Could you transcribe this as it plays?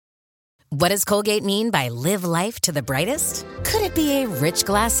What does Colgate mean by live life to the brightest? Could it be a rich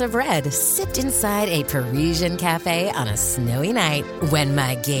glass of red sipped inside a Parisian cafe on a snowy night when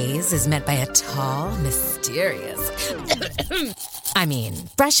my gaze is met by a tall, mysterious... I mean,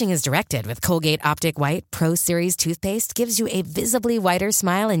 brushing is directed with Colgate Optic White Pro Series toothpaste gives you a visibly whiter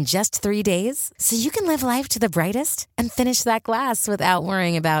smile in just 3 days, so you can live life to the brightest and finish that glass without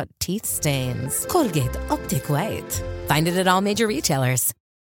worrying about teeth stains. Colgate Optic White. Find it at all major retailers.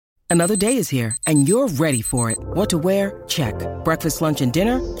 Another day is here, and you're ready for it. What to wear? Check. Breakfast, lunch, and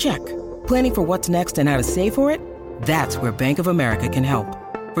dinner? Check. Planning for what's next and how to save for it? That's where Bank of America can help.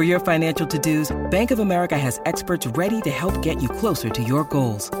 For your financial to-dos, Bank of America has experts ready to help get you closer to your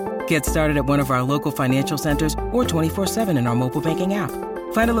goals. Get started at one of our local financial centers or 24/7 in our mobile banking app.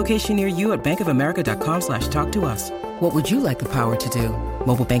 Find a location near you at bankofamerica.com/talktous. What would you like the power to do?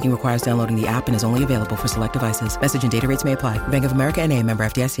 Mobile banking requires downloading the app and is only available for select devices. Message and data rates may apply. Bank of America N.A., member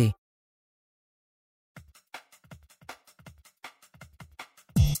FDIC.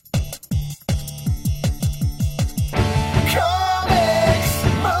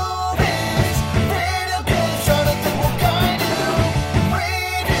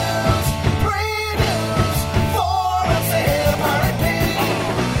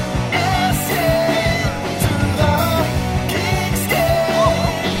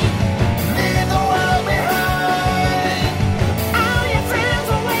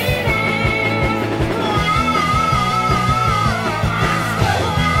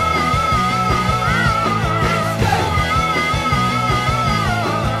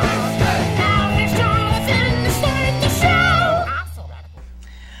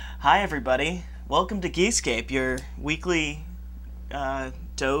 Hi everybody, welcome to Geekscape, your weekly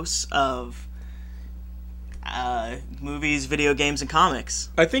dose of movies, video games, and comics.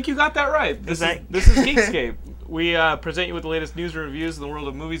 I think you got that right. This is Geekscape. We present you with the latest news and reviews in the world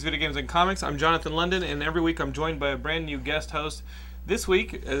of movies, video games, and comics. I'm Jonathan London, and every week I'm joined by a brand new guest host. This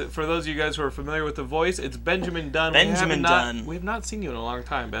week, for those of you guys who are familiar with the voice, it's Benjamin Dunn. Benjamin Dunn. We have not seen you in a long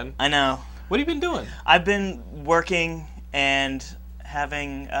time, Ben. I know. What have you been doing? I've been working and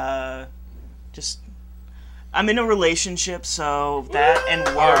having I'm in a relationship, so that and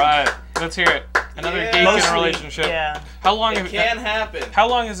work. All right, let's hear it. Another geek in a relationship. Yeah. How long It can happen. How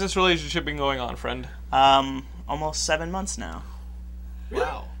long has this relationship been going on, friend? Almost 7 months now.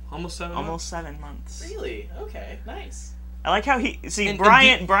 Wow, almost 7 months. Almost 7 months. Really? Okay, nice. I like how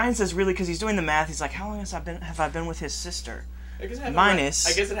Brian says really because he's doing the math. He's like, how long have I been with his sister? I guess it happened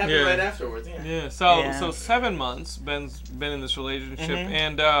Minus. right afterwards. Yeah. Yeah. So 7 months. Ben's been in this relationship,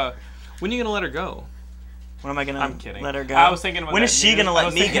 and when are you gonna let her go? When am I gonna I'm kidding. let her go? I was thinking about when is she gonna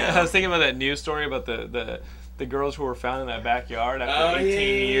let me go? I was thinking about that news story about the girls who were found in that backyard after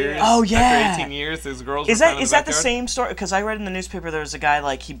 18 years. Oh yeah. After 18 years, those girls. Is were found in that the the same story? Because I read in the newspaper there was a guy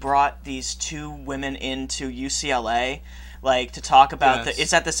like he brought these 2 women into UCLA. Like, to talk about is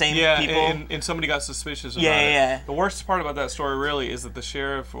that the same people? And somebody got suspicious about it. Yeah. The worst part about that story really is that the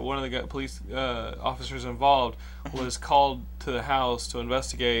sheriff, or one of the police officers involved, was called to the house to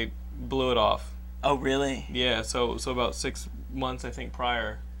investigate, blew it off. Oh, really? Yeah, so about 6 months, I think,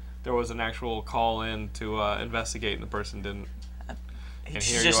 prior, there was an actual call in to investigate, and the person didn't.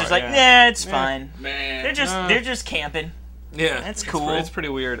 She's just like, nah, it's fine. Man. They're just camping. Yeah. That's cool. It's pretty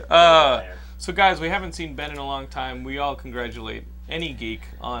weird. So guys, we haven't seen Ben in a long time. We all congratulate any geek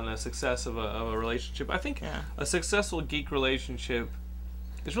on a success of a relationship. I think a successful geek relationship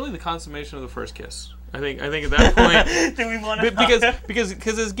is really the consummation of the first kiss. I think at that point, do we want to?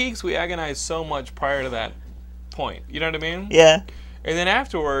 Because as geeks we agonize so much prior to that point. You know what I mean? Yeah. And then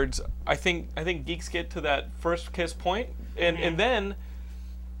afterwards, I think geeks get to that first kiss point, and then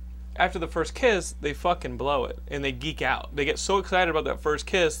after the first kiss, they fucking blow it, and they geek out. They get so excited about that first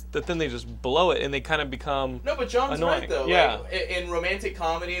kiss that then they just blow it, and they kind of become No, but John's annoying. right, though. Yeah. Like, in romantic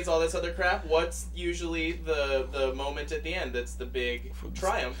comedies, all this other crap, what's usually the moment at the end that's the big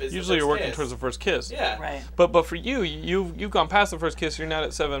triumph? Is Usually the you're first working kiss. towards the first kiss. Yeah. Right. But for you've gone past the first kiss. You're now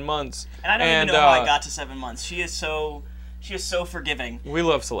at 7 months. And I don't even know how I got to 7 months. She is so forgiving. We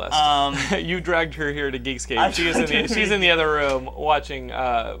love Celeste. You dragged her here to Geekscape. She's in the other room watching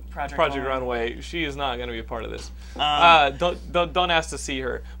Project Runway. She is not going to be a part of this. Don't ask to see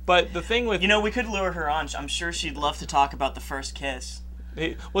her. But the thing with we could lure her on. I'm sure she'd love to talk about the first kiss.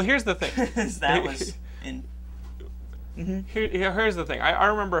 Well, here's the thing. That was in. Here's the thing. I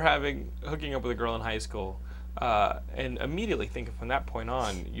remember hooking up with a girl in high school, and immediately thinking from that point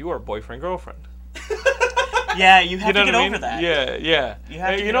on, you are boyfriend girlfriend. Yeah, you have to get over that. Yeah,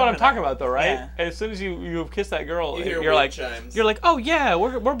 yeah. You know what I'm talking about, though, right? Yeah. As soon as you kiss that girl, you're like, oh yeah,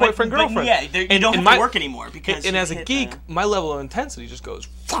 we're boyfriend girlfriend. Yeah, you don't have to work anymore because. And as a geek, my level of intensity just goes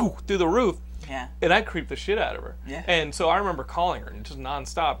through the roof. Yeah. And I creep the shit out of her. Yeah. And so I remember calling her just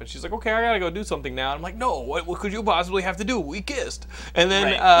nonstop, and she's like, "Okay, I gotta go do something now." And I'm like, "No, what could you possibly have to do? We kissed." And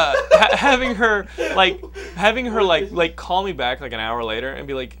then having her call me back like an hour later and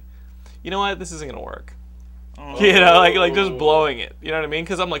be like, "You know what? This isn't gonna work." You know, like just blowing it. You know what I mean?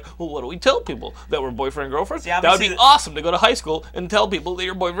 Because I'm like, well, what do we tell people? That we're boyfriend and girlfriend? That would be awesome to go to high school and tell people that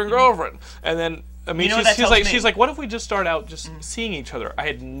you're boyfriend and girlfriend. And then, I mean, she's like, what if we just start out just seeing each other? I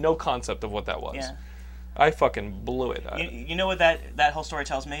had no concept of what that was. Yeah. I fucking blew it. You know what that whole story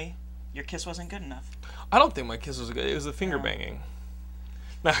tells me? Your kiss wasn't good enough. I don't think my kiss was good. It was the finger banging.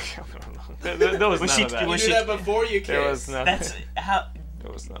 No, there was none of that. You did that before you kissed. There was none. That's how.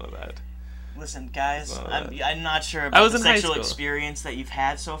 There was none of that. Listen, guys, I'm not sure about the sexual experience that you've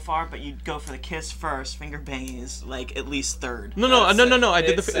had so far, but you'd go for the kiss first. Finger banging is like at least third. No. I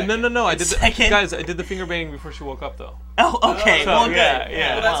did the second. Guys, I did the finger banging before she woke up, though. Oh, okay. Well, good.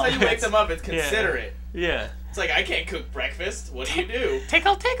 Yeah. Well, that's how you wake them up. It's considerate. Yeah. It's like, I can't cook breakfast. What do you do?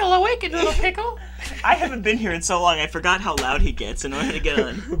 Tickle, awaken, little pickle. I haven't been here in so long. I forgot how loud he gets in order to get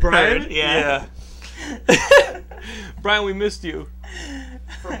on. Brian? Yeah. Brian, we missed you.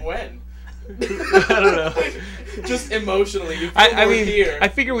 From when? I don't know. Just emotionally, you feel here. I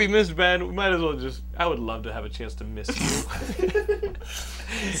figure we missed Ben. We might as well just. I would love to have a chance to miss you.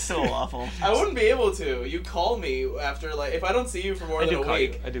 It's so awful. I wouldn't be able to. You call me after if I don't see you for more than a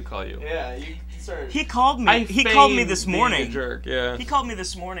week. I do call you. Yeah, you start. He called me. He called me this morning. A jerk. Yeah. He called me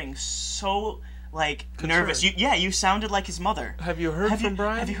this morning. So. Nervous. You sounded like his mother. Have you heard from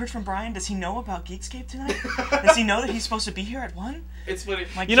Brian? Have you heard from Brian? Does he know about Geekscape tonight? Does he know that he's supposed to be here at 1? It's funny.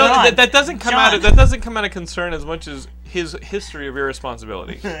 That doesn't come out of concern as much as his history of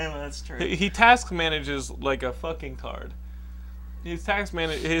irresponsibility. That's true. He task manages like a fucking tard. His task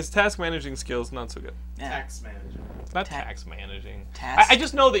managing skills not so good. Yeah. Tax managing. Not tax managing. Task? I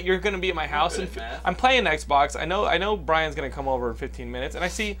just know that you're going to be at my house and I'm playing Xbox. I know Brian's going to come over in 15 minutes, and I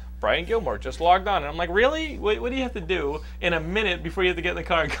see Brian Gilmore just logged on, and I'm like, really? What do you have to do in a minute before you have to get in the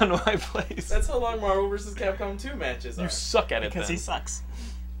car and come to my place? That's how long Marvel vs. Capcom 2 matches are. You suck at it because he sucks.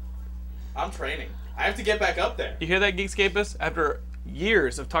 I'm training. I have to get back up there. You hear that, Geekscapist? After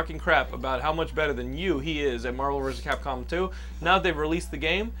years of talking crap about how much better than he is at Marvel vs. Capcom 2, now that they've released the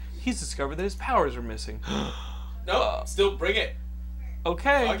game, he's discovered that his powers are missing. Nope, still bring it.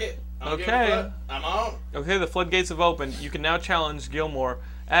 Okay. Fuck it. Okay. I'm on. Okay, the floodgates have opened. You can now challenge Gilmore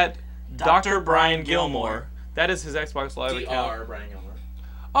at Dr. Brian Gilmore. That is his Xbox Live account. Dr. Brian Gilmore.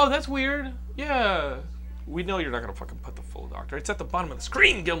 Oh, that's weird. Yeah. We know you're not going to fucking put the full doctor. It's at the bottom of the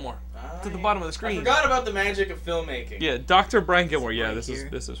screen, Gilmore. It's at the bottom of the screen. I forgot about the magic of filmmaking. Yeah, Dr. Brian Gilmore. Yeah, this is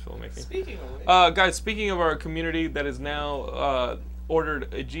filmmaking. Speaking of which. Guys, speaking of our community that is now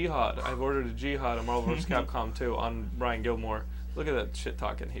ordered a jihad. I've ordered a jihad on Marvel vs. Capcom 2 on Brian Gilmore. Look at that shit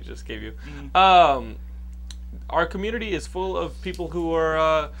talking he just gave you. Our community is full of people who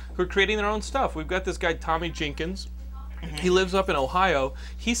are creating their own stuff. We've got this guy Tommy Jenkins. He lives up in Ohio.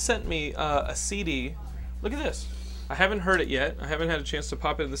 He sent me a CD. Look at this. I haven't heard it yet. I haven't had a chance to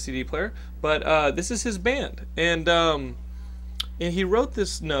pop it in the CD player. But this is his band, and he wrote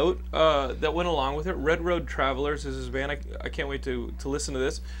this note that went along with it. Red Road Travelers is his band. I can't wait to listen to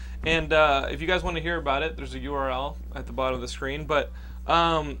this. And if you guys want to hear about it, there's a URL at the bottom of the screen. But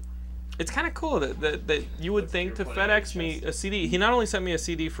it's kind of cool that you would think to FedEx me a CD. He not only sent me a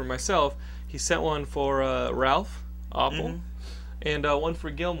CD for myself, he sent one for Ralph Oppel. And one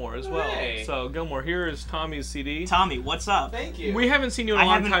for Gilmore as well. Hey. So Gilmore, here is Tommy's CD. Tommy, what's up? Thank you. We haven't seen you in a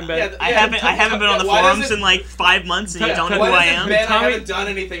long time, Ben. I haven't been on the forums in like 5 months, and you don't know who I am. Ben, I haven't done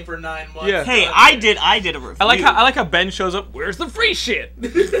anything for 9 months. Yeah. Hey, I did a review. I like how Ben shows up. Where's the free shit?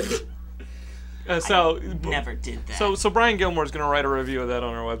 I never did that. So Brian Gilmore's gonna write a review of that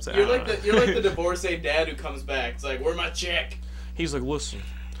on our website. You're like the divorcee dad who comes back. It's like, where's my check? He's like, listen,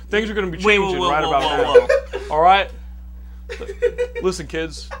 things are gonna be changing right about now. All right. Listen,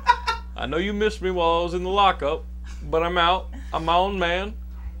 kids, I know you missed me while I was in the lockup, but I'm out. I'm my own man,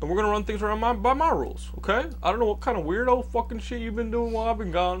 and we're gonna run things around by my rules, okay? I don't know what kind of weirdo fucking shit you've been doing while I've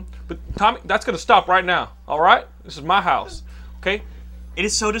been gone, but Tommy, that's gonna stop right now, all right? This is my house, okay? It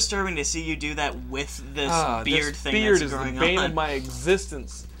is so disturbing to see you do that with this beard thing beard that's going on. This beard is the bane of my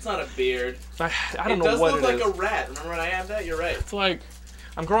existence. It's not a beard. I don't know what it is. It does look like a rat. Remember when I had that? You're right. It's like...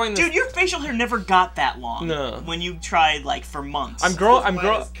 I'm growing this. Dude, your facial hair never got that long. No. When you tried for months. I'm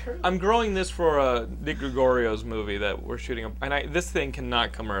growing this for Nick Gregorio's movie that we're shooting, and this thing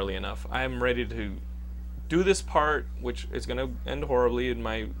cannot come early enough. I am ready to do this part, which is going to end horribly in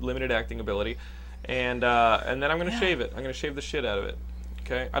my limited acting ability, and then I'm going to shave it. I'm going to shave the shit out of it.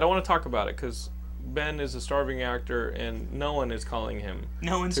 Okay? I don't want to talk about it because Ben is a starving actor, and no one is calling him.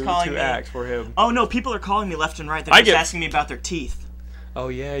 No one's calling me to act for him. Oh no, people are calling me left and right. They're just asking me about their teeth. Oh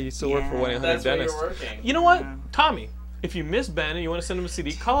yeah, you still work for 1-800 That's Dentist. where you're working. You know what, Tommy? If you miss Ben and you want to send him a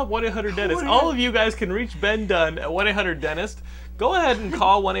CD, call up 1-800 Dentist. All of you guys can reach Ben Dunn at 1-800 Dentist. Go ahead and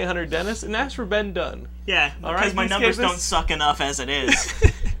call 1-800 Dentist and ask for Ben Dunn. Yeah, because my numbers don't suck enough as it is.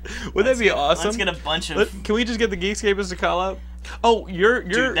 Wouldn't that be awesome? Let's get a bunch of. Can we just get the Geekscapists to call up? Oh, you're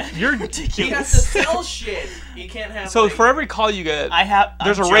ridiculous. He has to sell shit. He can't have. So for every call you get,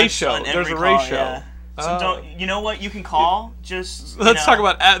 there's a ratio. There's a ratio. Yeah. So don't. You know what? You can call. Just. Let's talk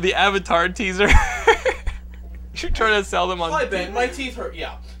about the Avatar teaser. You're trying to sell them on. Hi Ben, my teeth hurt.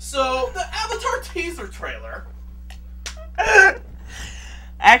 Yeah. So the Avatar teaser trailer.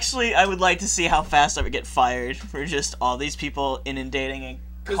 Actually, I would like to see how fast I would get fired for just all these people inundating and.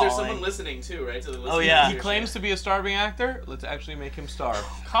 Because there's someone listening too, right? So oh yeah. He claims to be a starving actor. Let's actually make him starve.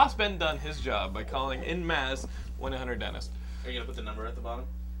 Cost Ben Dunn his job by calling en masse 1-800 Dentist. Are you gonna put the number at the bottom?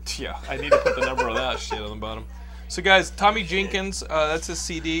 Yeah, I need to put the number of that shit on the bottom. So guys, Tommy Jenkins, that's his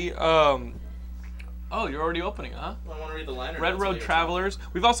CD. Oh, you're already opening, huh? Well, I want to read the liner. Red Road Travelers.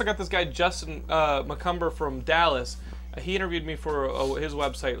 We've also got this guy Justin McCumber from Dallas. He interviewed me for his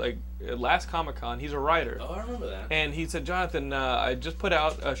website like last Comic-Con. He's a writer. Oh, I remember that. And he said, Jonathan, I just put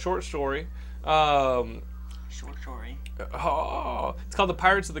out a short story. Short story. It's called The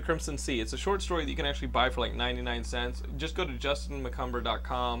Pirates of the Crimson Sea. It's a short story that you can actually buy for like 99 cents. Just go to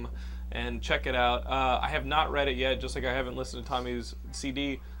justinmccumber.com and check it out. I have not read it yet, just like I haven't listened to Tommy's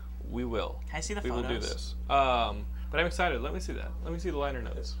CD. We will. Can I see the photos? We will do this. But I'm excited. Let me see that. Let me see the liner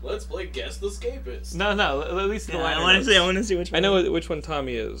notes. Let's play Guess the Escapist. No, at least the liner notes. I want to see which one. I know which one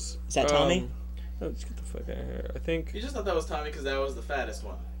Tommy is. Is that Tommy? Let's get the fuck out of here. I think. You just thought that was Tommy because that was the fattest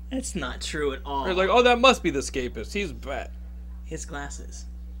one. That's not true at all. Or like, oh, that must be the Escapist. He's fat. His glasses.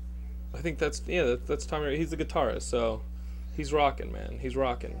 I think that's Tommy. He's the guitarist, so he's rocking, man. He's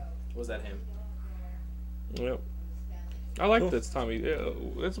rocking. Was that him? Yep. I like this, Tommy. Yeah,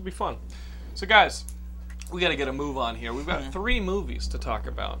 this will be fun. So, guys, we got to get a move on here. We've got 3 movies to talk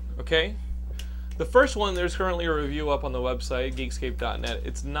about, okay? The first one, there's currently a review up on the website, geekscape.net.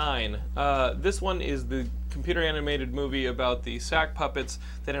 It's 9. This one is the computer animated movie about the sack puppets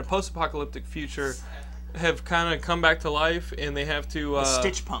that in a post-apocalyptic future have kind of come back to life, and they have to... the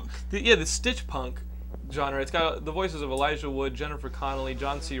Stitch Punk. The Stitch Punk genre. It's got the voices of Elijah Wood, Jennifer Connelly,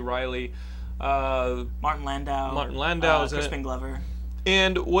 John C. Reilly, Martin Landau, Crispin Glover.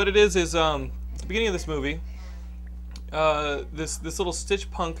 And what it is at the beginning of this movie, this little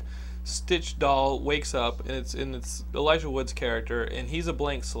Stitch Punk Stitch doll wakes up, and it's Elijah Wood's character, and he's a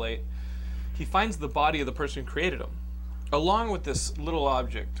blank slate. He finds the body of the person who created him, along with this little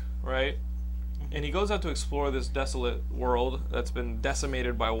object, right? And he goes out to explore this desolate world that's been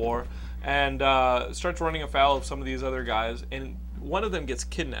decimated by war, and starts running afoul of some of these other guys, and one of them gets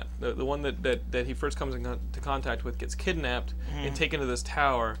kidnapped. The one that he first comes into contact with gets kidnapped and taken to this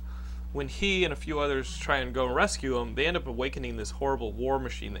tower. When he and a few others try and go and rescue him, they end up awakening this horrible war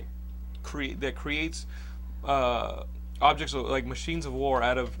machine that creates objects like machines of war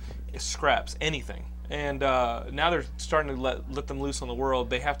out of scraps, anything. And now they're starting to let them loose on the world.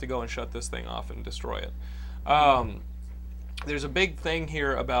 They have to go and shut this thing off and destroy it. There's a big thing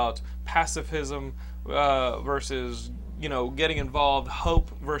here about pacifism versus getting involved,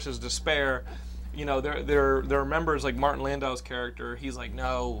 hope versus despair. There are members like Martin Landau's character. He's like,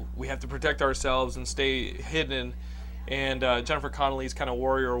 no, we have to protect ourselves and stay hidden. And Jennifer Connelly's kind of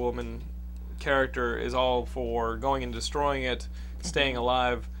warrior woman character is all for going and destroying it, staying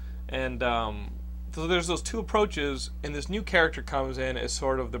alive. And so there's those 2 approaches, and this new character comes in as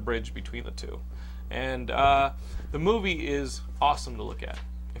sort of the bridge between the 2. And the movie is awesome to look at.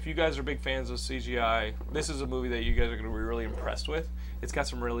 If you guys are big fans of CGI, this is a movie that you guys are going to be really impressed with. It's got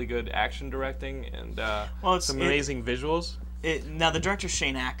some really good action directing and some amazing visuals. Now the director's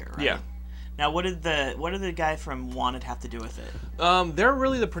Shane Acker, right? Yeah. Now what did the guy from Wanted have to do with it? They're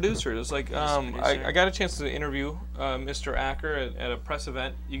really the producers. Like I got a chance to interview Mr. Acker at a press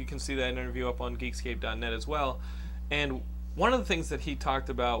event. You can see that interview up on Geekscape.net as well. And one of the things that he talked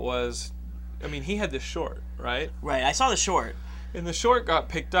about was, he had this short, right? Right. I saw the short. And the short got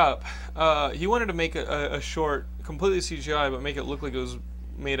picked up. He wanted to make a short completely CGI, but make it look like it was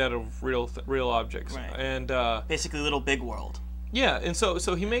made out of real objects. Right. And basically, Little Big World. Yeah, and so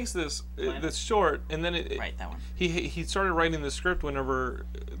he makes this short, and then right, that one. He started writing the script whenever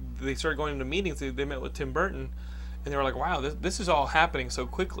they started going into meetings. They met with Tim Burton, and they were like, "Wow, this is all happening so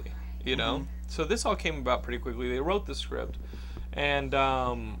quickly," So this all came about pretty quickly. They wrote the script, and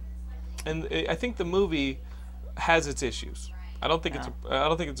I think the movie has its issues. I don't think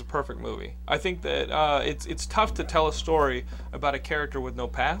it's a perfect movie. I think that it's tough to tell a story about a character with no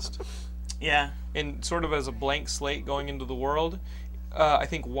past. Yeah. And sort of as a blank slate going into the world. I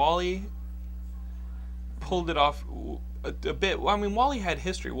think WALL-E pulled it off a bit. Well, I mean, WALL-E had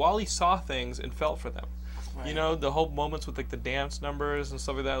history. WALL-E saw things and felt for them. Right. You know, the whole moments with like the dance numbers and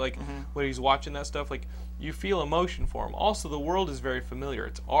stuff like that, like when he's watching that stuff, like you feel emotion for him. Also, the world is very familiar.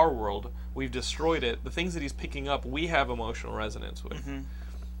 It's our world. We've destroyed it. The things that he's picking up, we have emotional resonance with.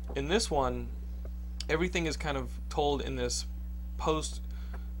 In this one, everything is kind of told in this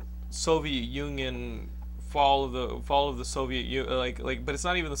post-Soviet Union fall of the Soviet Union, but it's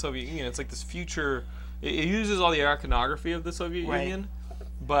not even the Soviet Union. It's like this future. It uses all the iconography of the Soviet Union,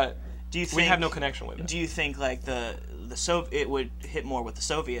 but we have no connection with it. Do you think like it would hit more with the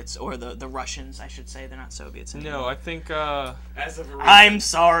Soviets or the Russians? I should say they're not Soviets anymore. No, I think. I'm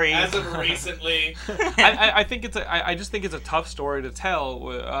sorry. As of recently, I think I just think it's a tough story to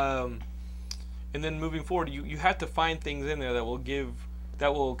tell. And then moving forward, you have to find things in there that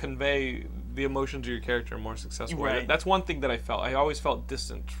will convey the emotions of your character in a more successful way. That's one thing that I felt. I always felt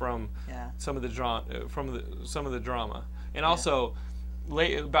distant from some of the drama, and also.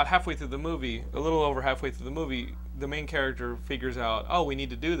 About halfway through the movie, a little over halfway through the movie, the main character figures out, oh, we need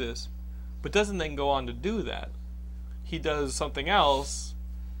to do this, but doesn't then go on to do that. He does something else,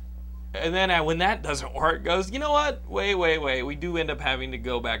 and then when that doesn't work, goes, you know what? Wait. We do end up having to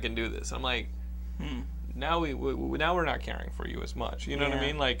go back and do this. I'm like, now we're not caring for you as much. You know what I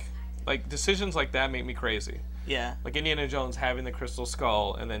mean? Like decisions like that make me crazy. Yeah. Like Indiana Jones having the crystal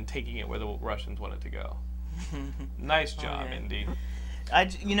skull and then taking it where the Russians want it to go. Nice job, Indy. I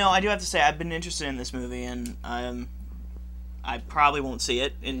do have to say I've been interested in this movie, and I probably won't see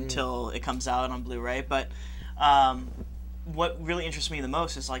it until it comes out on Blu-ray. But what really interests me the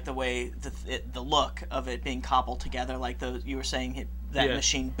most is like the way the look of it being cobbled together. Like you were saying, that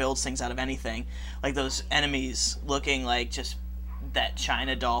machine builds things out of anything. Like those enemies looking like just that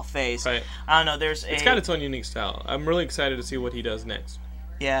China doll face. Right. I don't know. It's got its own unique style. I'm really excited to see what he does next.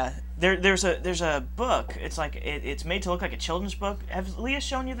 Yeah, there's a book. It's like it's made to look like a children's book. Have Leah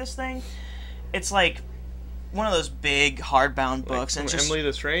shown you this thing? It's like one of those big hardbound books. Like and just, Emily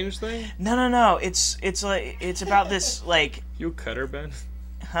the Strange thing? No. It's about this like. You a cutter, Ben?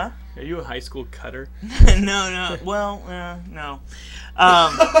 Huh? Are you a high school cutter? No. Well, no.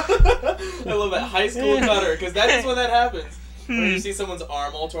 I love that high school cutter because that is when that happens. When you see someone's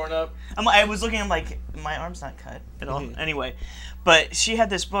arm all torn up. I was looking. I'm like, my arm's not cut at all. Anyway. But she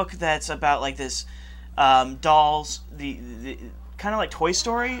had this book that's about like this dolls, the kind of like Toy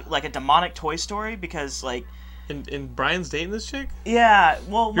Story, like a demonic Toy Story, because like. And Brian's dating this chick? Yeah,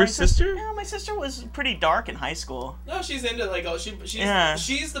 well, your sister? Yeah, my sister was pretty dark in high school. No, she's into like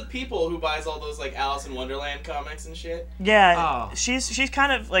she's the people who buys all those like Alice in Wonderland comics and shit. Yeah, she's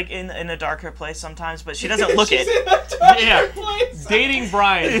kind of like in a darker place sometimes, but she doesn't look it. Place. Dating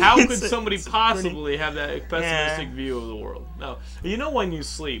Brian, how could somebody possibly have that pessimistic view of the world? No, you know when you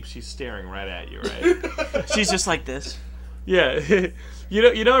sleep, she's staring right at you, right? She's just like this. Yeah.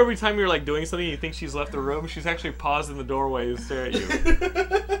 You know, every time you're like doing something, you think she's left the room. She's actually paused in the doorway and stare at you,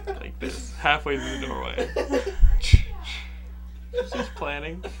 like this, halfway through the doorway. She's just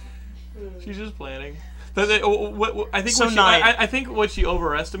planning. I think what she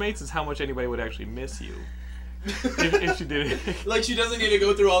overestimates is how much anybody would actually miss you if she did it. Like she doesn't need to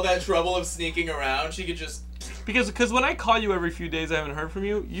go through all that trouble of sneaking around. She could just because when I call you every few days, I haven't heard from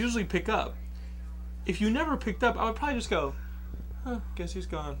you. You usually pick up. If you never picked up, I would probably just go. Huh, guess he's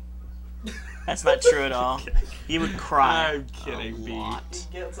gone. That's not true at all. He would cry. I'm kidding, B.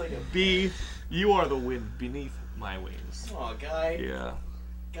 He gets like a B, you are the wind beneath my wings. Aw, Guy. Yeah.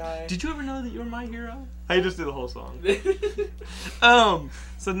 Guy. Did you ever know that you were my hero? I just did the whole song.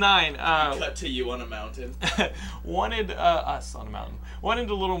 So 9. Cut to you on a mountain. Wanted us on a mountain.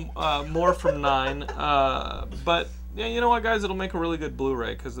 Wanted a little more from 9. But yeah, you know what, guys? It'll make a really good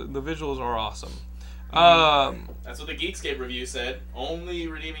Blu-ray because the visuals are awesome. That's what the Geekscape review said. Only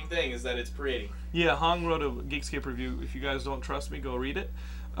redeeming thing is that it's pretty. Yeah, Hong wrote a Geekscape review. If you guys don't trust me, go read it.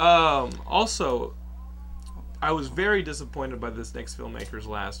 Also, I was very disappointed by this next filmmaker's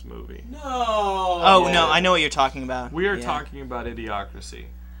last movie. No. Oh, no, I know what you're talking about. We are talking about Idiocracy.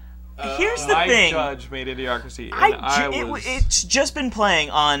 Here's the thing. Judge made Idiocracy, and it's just been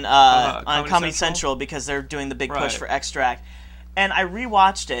playing on Comedy Central because they're doing the big push for Extract, and I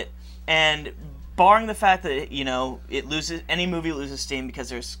rewatched it, and barring the fact that any movie loses steam because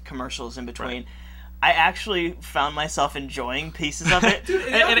there's commercials in between, I actually found myself enjoying pieces of it. Dude,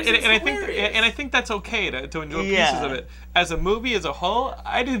 and I think that's okay to enjoy pieces of it. As a movie as a whole,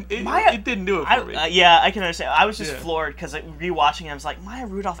 I didn't. It didn't do it for me. Yeah, I can understand. I was just floored because rewatching it, I was like, Maya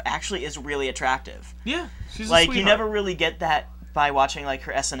Rudolph actually is really attractive. Yeah, she's a like sweetheart. You never really get that by watching like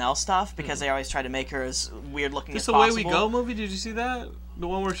her SNL stuff because they always try to make her as weird looking as possible. Just The Way We Go movie. Did you see that? The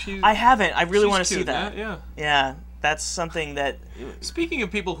one where she. I haven't. I really want to see that. Yeah. Yeah, that's something that. Speaking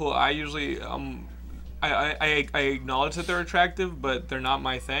of people who I usually I acknowledge that they're attractive, but they're not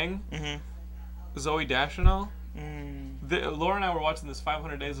my thing. Mm-hmm. Zooey Deschanel. Laura and I were watching this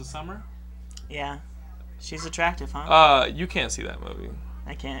 500 Days of Summer. Yeah, she's attractive, huh? You can't see that movie.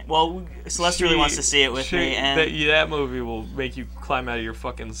 I can't. Well, Celeste really wants to see it with me, and that movie will make you climb out of your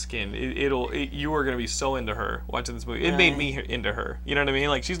fucking skin. You are gonna be so into her watching this movie. It made me into her. You know what I mean?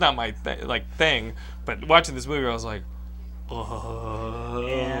 Like she's not my thing, but watching this movie, I was like,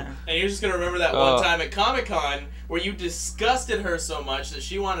 yeah. And you're just gonna remember that one time at Comic-Con where you disgusted her so much that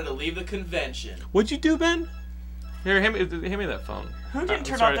she wanted to leave the convention. What'd you do, Ben? Here, hand me that phone. Who didn't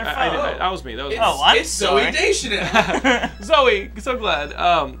turn off their phone? That was me. That was me. It's Zooey Deschanel. Zoe, so glad.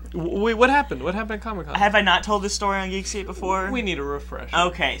 Wait, what happened? What happened at Comic-Con? Have I not told this story on Geekscape before? We need a refresher.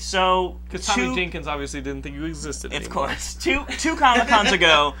 Okay, so because Tommy Jenkins obviously didn't think you existed anymore. Of course, two Comic-Cons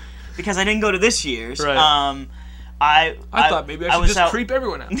ago, because I didn't go to this year's. Right. I thought maybe I should just creep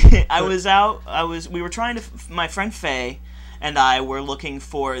everyone out. We were trying to. My friend Faye and I were looking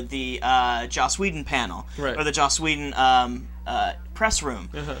for the Joss Whedon panel, or the Joss Whedon press room.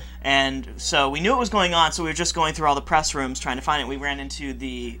 And so we knew it was going on, so we were just going through all the press rooms trying to find it. We ran into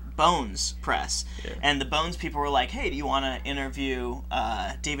the Bones press, and the Bones people were like, hey, do you want to interview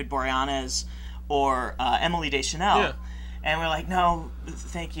David Boreanaz or Emily Deschanel? Yeah. And we're like, no,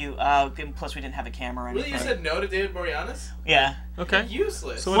 thank you. Plus, we didn't have a camera or anything. Really, you said no to David Boreanaz? Yeah. Okay.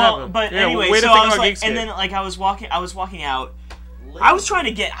 Useless. So what happened? But yeah, anyway, way to so think I was about like, Geekscape. and then like I was walking out. I was trying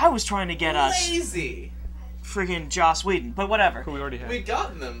to get us lazy. friggin' Joss Whedon, but whatever. Who we already had. We'd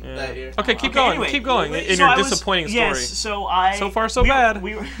gotten them that year. Okay, keep going. Anyway, keep going in so your disappointing story. Yes, so far so bad.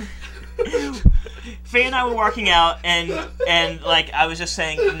 We were Faye and I were walking out, and like I was just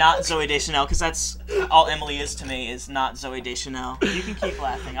saying, not Zooey Deschanel, because that's all Emily is to me, is not Zooey Deschanel. You can keep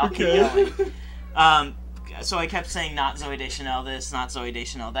laughing. I'll keep going. So I kept saying, not Zooey Deschanel this, not Zooey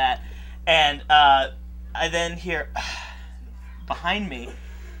Deschanel that, and I then hear behind me,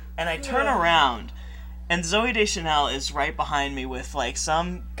 and I turn around, and Zooey Deschanel is right behind me with like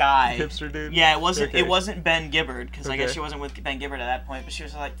some guy. Hipster dude. Yeah, it wasn't Ben Gibbard, because I guess she wasn't with Ben Gibbard at that point, but she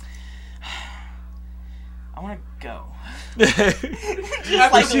was like, I want to go.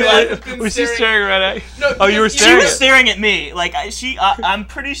 Was she staring right at you? No, you were She staring. was staring at me. Like I'm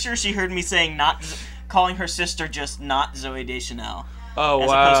pretty sure she heard me saying calling her sister just not Zooey Deschanel. Oh, as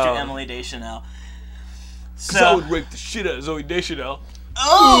wow. opposed to Emily Deschanel. So I would rape the shit out of Zooey Deschanel.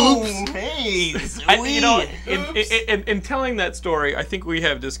 Oh, hey, Zooey. In telling that story, I think we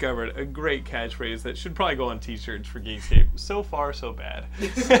have discovered a great catchphrase that should probably go on T-shirts for Geekscape. So far, so bad.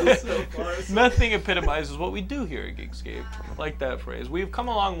 Nothing epitomizes what we do here at Geekscape like that phrase. We've come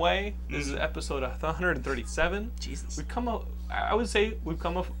a long way. This is episode 137. Jesus. I would say we've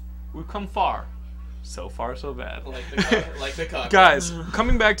come far. So far, so bad. Like the cock. Guys,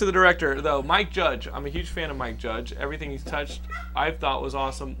 coming back to the director, though, Mike Judge. I'm a huge fan of Mike Judge. Everything he's touched, I thought was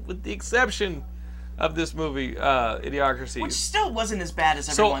awesome, with the exception of this movie, Idiocracy. Which still wasn't as bad as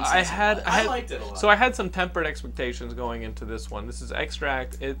everyone says. I liked it a lot. So I had some tempered expectations going into this one. This is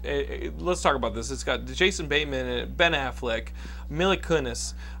Extract. Let's talk about this. It's got Jason Bateman in it, Ben Affleck, Mila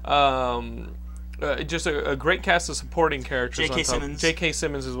Kunis, just a great cast of supporting characters. J.K. Simmons. J.K.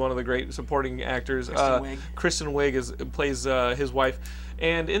 Simmons is one of the great supporting actors. Kristen Wiig plays his wife.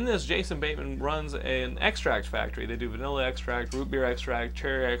 And in this, Jason Bateman runs an extract factory. They do vanilla extract, root beer extract,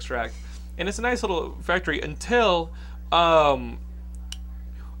 cherry extract. And it's a nice little factory until a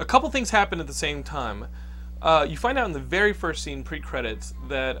couple things happen at the same time. You find out in the very first scene, pre-credits,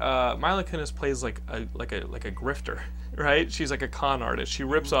 that Mila Kunis plays like a grifter, right? She's like a con artist. She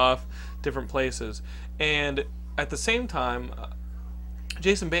rips off different places, and at the same time,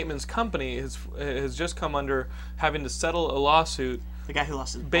 Jason Bateman's company has just come under having to settle a lawsuit. The guy who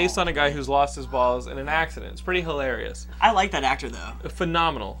lost his balls. Based on a guy who's lost his balls in an accident. It's pretty hilarious. I like that actor though.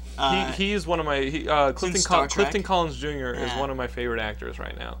 Phenomenal. He's one of my Clifton Collins Jr. is one of my favorite actors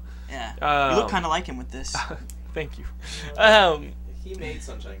right now. Yeah. You look kind of like him with this. Thank you. He made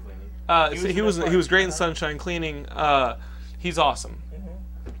Sunshine Cleaning. He was great in Sunshine Cleaning. He's awesome.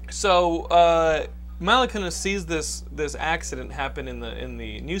 So Mila Kunis sees this accident happen in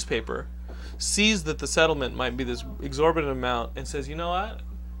the newspaper, sees that the settlement might be this exorbitant amount, and says, "You know what?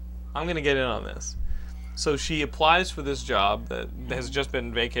 I'm going to get in on this." So she applies for this job that has just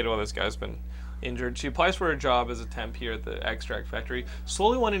been vacated while this guy's been injured. She applies for a job as a temp here at the extract factory,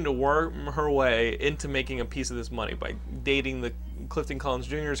 slowly wanting to worm her way into making a piece of this money by dating the Clifton Collins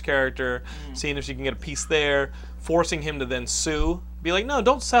Jr.'s character, seeing if she can get a piece there, forcing him to then sue. Be like, no,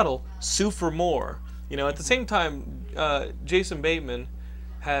 don't settle. Sue for more. You know, at the same time, Jason Bateman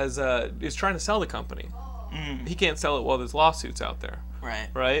is trying to sell the company. He can't sell it while there's lawsuits out there.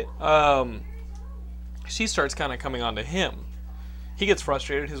 Right? She starts kind of coming on to him. He gets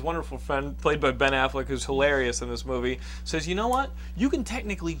frustrated. His wonderful friend, played by Ben Affleck, who's hilarious in this movie, says, you know what? You can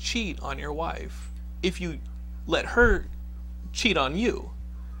technically cheat on your wife if you let her cheat on you.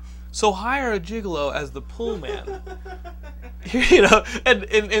 So hire a gigolo as the pull man. You know, and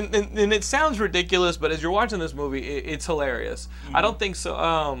it sounds ridiculous, but as you're watching this movie, it's hilarious. I don't think so.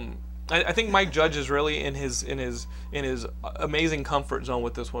 I think Mike Judge is really in his amazing comfort zone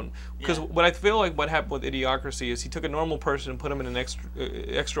with this one, because what I feel like what happened with Idiocracy is he took a normal person and put him in an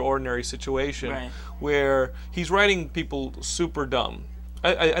extraordinary situation where he's writing people super dumb.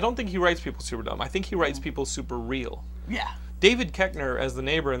 I don't think he writes people super dumb. I think he writes people super real. Yeah. David Koechner as the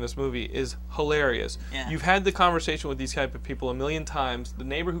neighbor in this movie is hilarious. Yeah. You've had the conversation with these type of people a million times. The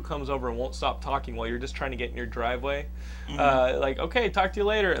neighbor who comes over and won't stop talking while you're just trying to get in your driveway. Like, okay, talk to you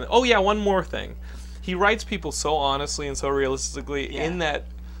later. And, oh yeah, one more thing. He writes people so honestly and so realistically in that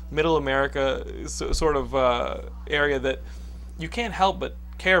middle America sort of area that you can't help but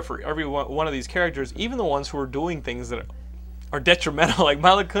care for every one of these characters, even the ones who are doing things that are detrimental, like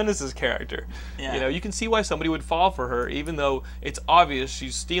Mila Kunis's character. Yeah. You know, you can see why somebody would fall for her, even though it's obvious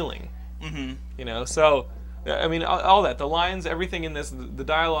she's stealing. You know, so I mean, all that, the lines, everything in this, the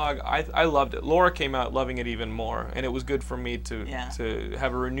dialogue, I loved it. Laura came out loving it even more, and it was good for me to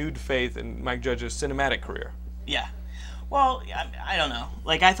have a renewed faith in Mike Judge's cinematic career. Yeah. Well, I don't know.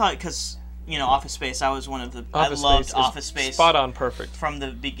 Like, I thought, because, you know, Office Space, I was one of the... I loved Office Space. Spot on perfect. From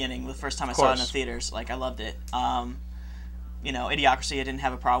the beginning, the first time I saw it in the theaters. Like, I loved it. You know, Idiocracy, I didn't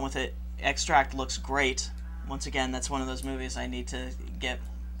have a problem with it. Extract looks great. Once again, that's one of those movies I need to get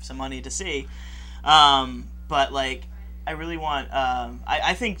some money to see. But, like, I really want...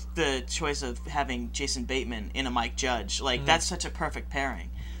 I think the choice of having Jason Bateman in a Mike Judge, like, that's such a perfect pairing.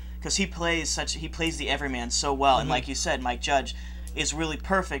 Because he plays the everyman so well. And like you said, Mike Judge is really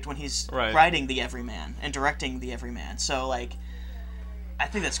perfect when he's writing the everyman and directing the everyman. So, like, I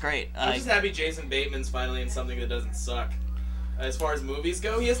think that's great. I'm just happy Jason Bateman's finally in something that doesn't suck. As far as movies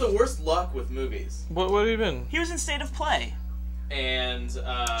go, he has the worst luck with movies. What have you been? He was in State of Play. And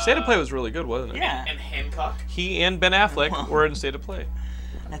State of Play was really good, wasn't it? Yeah. And Hancock. He and Ben Affleck were in State of Play.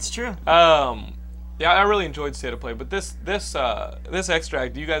 That's true. Yeah, I really enjoyed State of Play, but this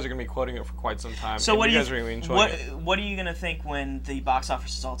extract, you guys are gonna be quoting it for quite some time. So what you guys are gonna be enjoying it. What are you gonna think when the box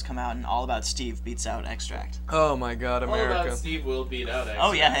office results come out and All About Steve beats out Extract? Oh my God, America! All About Steve will beat out Extract.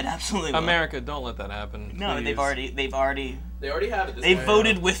 Oh yeah, it absolutely will. America, don't let that happen. No, please. they've already. They already have it. They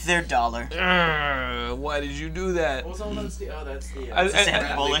voted with their dollar. Why did you do that? What was All About Steve? Oh, that's the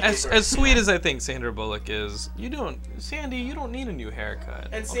Sandra Bullock. As sweet as I think Sandra Bullock is, Sandy, you don't need a new haircut.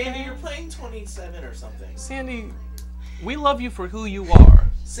 And Sandy, you're playing 27 or something. Sandy, we love you for who you are.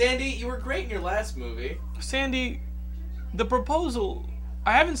 Sandy, you were great in your last movie. Sandy, the proposal,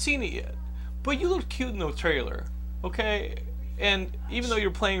 I haven't seen it yet, but you look cute in the trailer, okay? And even though you're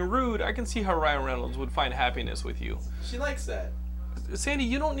playing rude, I can see how Ryan Reynolds would find happiness with you. She likes that. Sandy,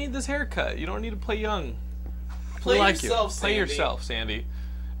 you don't need this haircut. You don't need to play young. Play yourself, Sandy. Play yourself, Sandy.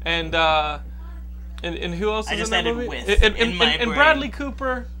 And who else is in that movie? And Bradley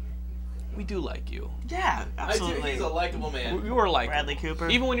Cooper. We do like you. Yeah, absolutely. I do. He's a likable man. We were like Bradley Cooper.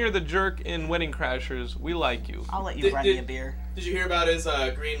 Even when you're the jerk in Wedding Crashers, we like you. I'll let you buy me a beer. Did you hear about his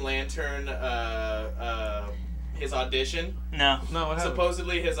Green Lantern his audition? No. What happened?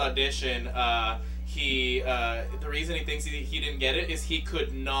 Supposedly his audition, the reason he thinks he didn't get it is he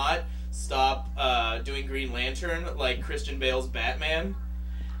could not stop doing Green Lantern like Christian Bale's Batman.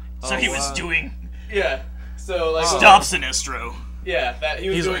 So he was doing... Yeah. So like... Stop Sinestro. Yeah, he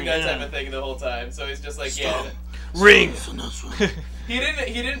was doing that type of thing the whole time. So he's just like, Stop. Ring! He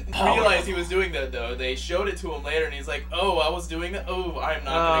didn't realize he was doing that though. They showed it to him later, and he's like, "Oh, I was doing that. Oh, I'm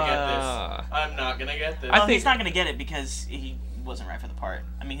not gonna get this. I'm not gonna get this." Well, he's not gonna get it because he wasn't right for the part.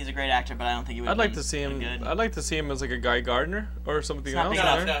 I mean, he's a great actor, but I don't think he would. I'd like to see him. Good. I'd like to see him as like a Guy Gardner or something else.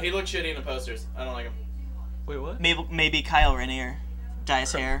 No, he looked shitty in the posters. I don't like him. Wait, what? Maybe Kyle Rayner. Dye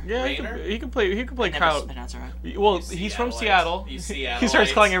his hair. Yeah, he could play. He could play Kyle. Right. Well, he's from Seattle. He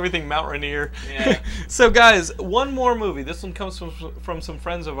starts calling everything Mount Rainier. Yeah. So, guys, one more movie. This one comes from some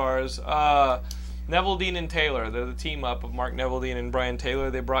friends of ours. Neville Dean and Taylor. They're the team up of Mark Neville Dean and Brian Taylor.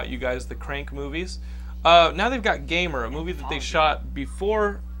 They brought you guys the Crank movies. Now they've got Gamer, a movie that they shot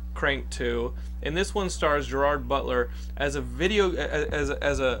before Crank 2, and this one stars Gerard Butler as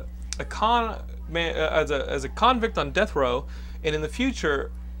a convict on death row, and in the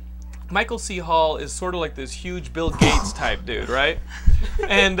future, Michael C. Hall is sort of like this huge Bill Gates type dude, right?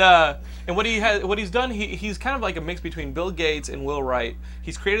 And what he's done, he's kind of like a mix between Bill Gates and Will Wright.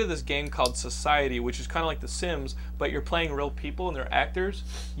 He's created this game called Society, which is kind of like The Sims, but you're playing real people and they're actors.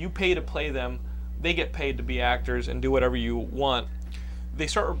 You pay to play them. They get paid to be actors and do whatever you want.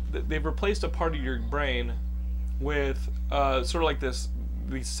 They've replaced a part of your brain with sort of like these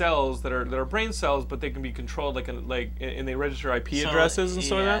cells that are brain cells, but they can be controlled and they register IP addresses and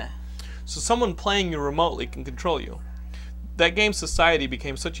stuff like that. So someone playing you remotely can control you. That game Society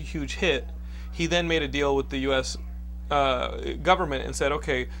became such a huge hit. He then made a deal with the U.S. Government and said,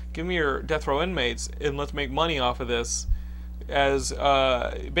 "Okay, give me your death row inmates and let's make money off of this." As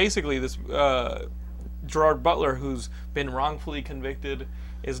basically this Gerard Butler, who's been wrongfully convicted,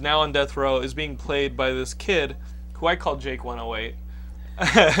 is now on death row, is being played by this kid who I call Jake 108.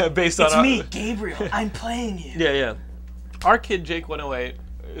 Based on it's me, Gabriel. I'm playing you. Yeah. Our kid Jake 108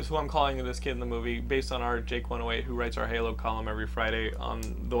 is who I'm calling this kid in the movie, based on our Jake 108, who writes our Halo column every Friday on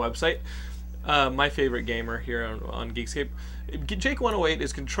the website. My favorite gamer here on Geekscape. Jake 108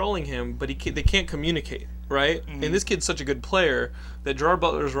 is controlling him, but they can't communicate, right? Mm-hmm. And this kid's such a good player that Gerard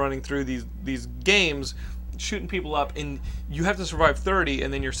Butler's running through these games, shooting people up, and you have to survive 30,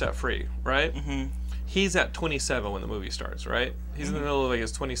 and then you're set free, right? Mm-hmm. He's at 27 when the movie starts, right? He's in the middle of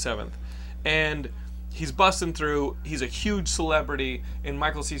his 27th, and he's busting through. He's a huge celebrity, and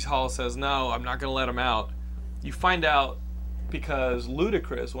Michael C. Hall says, "No, I'm not going to let him out." You find out because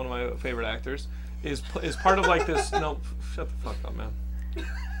Ludacris, one of my favorite actors, is part of like this. No, shut the fuck up, man.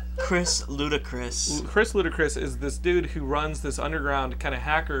 Chris Ludacris. Chris Ludacris is this dude who runs this underground kind of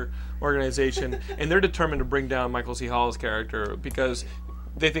hacker organization, and they're determined to bring down Michael C. Hall's character because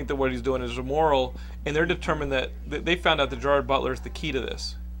they think that what he's doing is immoral, and they're determined that they found out that Gerard Butler is the key to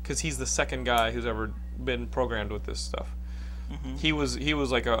this because he's the second guy who's ever been programmed with this stuff. Mm-hmm. He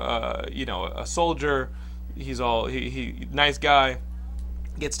was like a soldier. He's he nice guy,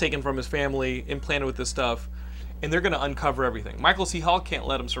 gets taken from his family, implanted with this stuff, and they're going to uncover everything. Michael C. Hall can't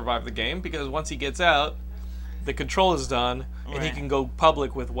let him survive the game because once he gets out, the control is done, and he can go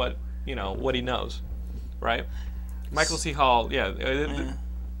public with what he knows, right? Michael C. Hall, he doesn't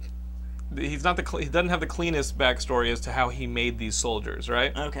have the cleanest backstory as to how he made these soldiers,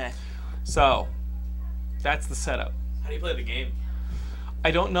 right? Okay. So, that's the setup. How do you play the game? I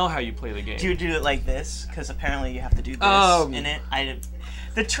don't know how you play the game. Do you do it like this? Because apparently you have to do this in it.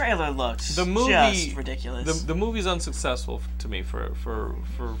 The trailer looks just ridiculous. The movie's unsuccessful to me for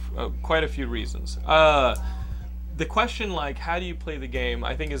quite a few reasons. The question, like, how do you play the game,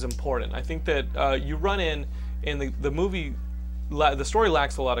 I think is important. I think that you run in, and the movie, the story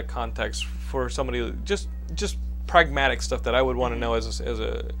lacks a lot of context for somebody, just pragmatic stuff that I would want to know as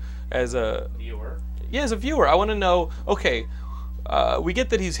a viewer. Yeah, as a viewer, I want to know. Okay, we get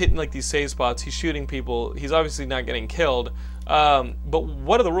that he's hitting like these save spots. He's shooting people. He's obviously not getting killed. But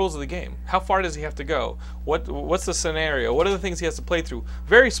what are the rules of the game? How far does he have to go? What's the scenario? What are the things he has to play through?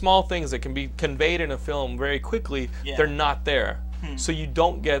 Very small things that can be conveyed in a film very quickly. Yeah. They're not there, so you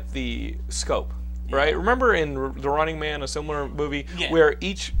don't get the scope. Right? Remember in The Running Man, a similar movie, where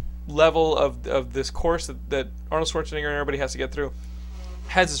each level of this course that Arnold Schwarzenegger and everybody has to get through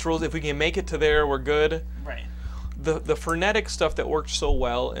has its rules. If we can make it to there, we're good. Right. The frenetic stuff that worked so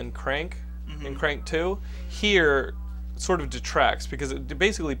well in Crank, in Crank 2, here sort of detracts because it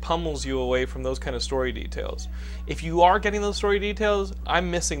basically pummels you away from those kind of story details. If you are getting those story details, I'm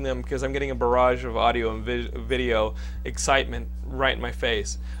missing them because I'm getting a barrage of audio and video excitement right in my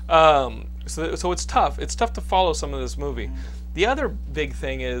face. So it's tough. It's tough to follow some of this movie. The other big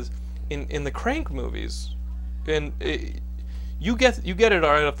thing is in the Crank movies, you get it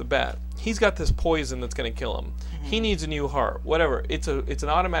right off the bat. He's got this poison that's going to kill him. He needs a new heart. Whatever. It's an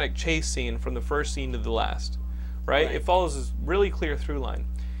automatic chase scene from the first scene to the last. Right? It follows this really clear through line.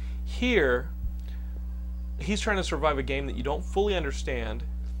 Here, he's trying to survive a game that you don't fully understand.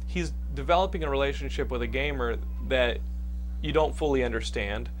 He's developing a relationship with a gamer that you don't fully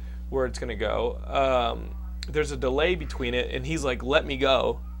understand where it's going to go. There's a delay between it, and he's like, "Let me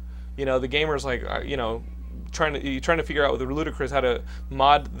go." The gamer's like, trying to figure out with Ludacris how to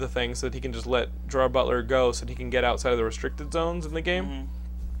mod the thing so that he can just let Gerard Butler go so that he can get outside of the restricted zones in the game.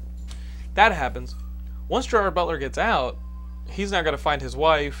 That happens. Once Gerard Butler gets out, he's now got to find his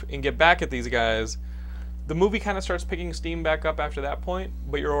wife and get back at these guys. The movie kind of starts picking steam back up after that point,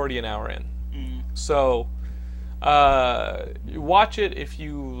 but you're already an hour in. So Watch it if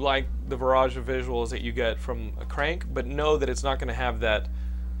you like the barrage of visuals that you get from a Crank, but know that it's not going to have that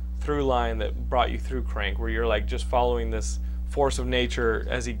through line that brought you through Crank, where you're like just following this force of nature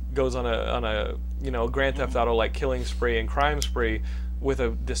as he goes on a Grand Theft Auto like killing spree and crime spree with a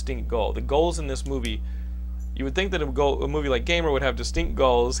distinct goal. The goals in this movie, you would think that a movie like Gamer would have distinct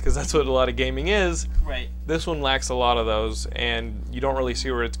goals because that's what a lot of gaming is. Right. This one lacks a lot of those, and you don't really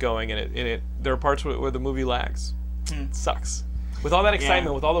see where it's going. And there are parts where the movie lags. It sucks. With all that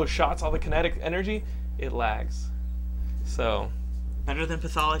excitement, with all those shots, all the kinetic energy, it lags. So. Better than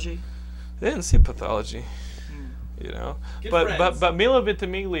Pathology? They didn't see Pathology. You know, but Mila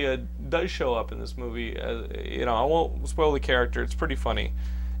Ventimiglia does show up in this movie. I won't spoil the character. It's pretty funny,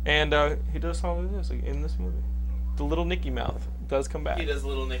 and he does some of this in this movie. The little Nicky Mouth does come back. He does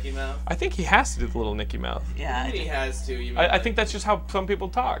Little Nicky Mouth. I think he has to do the little Nicky Mouth. Yeah, he has to. I think that's just how some people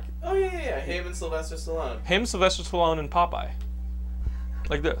talk. Oh yeah. Him and Sylvester Stallone. Him, Sylvester Stallone, and Popeye,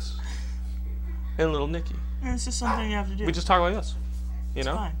 like this, and little Nicky. Yeah, it's just something you have to do. We just talk like this. You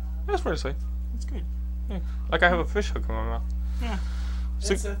know, fine. That's fair to say. It's good. Yeah. Like I have a fish hook in my mouth. Yeah.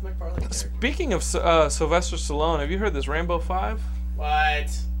 So, Seth MacFarlane. Speaking of Sylvester Stallone, have you heard this Rambo 5?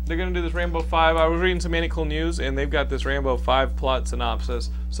 What? They're going to do this Rambo 5. I was reading some Maniacal News, and they've got this Rambo 5 plot synopsis,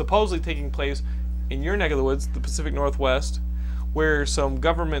 supposedly taking place in your neck of the woods, the Pacific Northwest, where some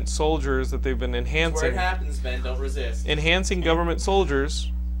government soldiers that they've been enhancing... That's where it happens, Ben. Don't resist. Enhancing government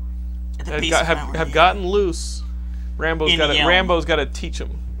soldiers have got gotten loose. Rambo's got to teach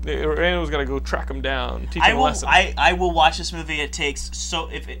them. Rambo's got to go track them down, teach them a lesson. I will watch this movie. If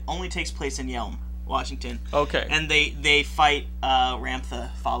it only takes place in Yelm, Washington. Okay. And they fight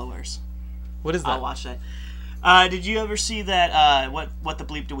Ramtha followers. What is that? I'll watch that. Did you ever see that? What the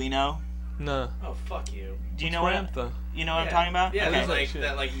bleep do we know? No. Oh, fuck you. Do you know what? Ramtha? You know what I'm talking about? Yeah, okay.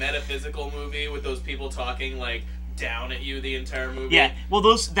 that metaphysical movie with those people talking down at you the entire movie. Yeah. Well,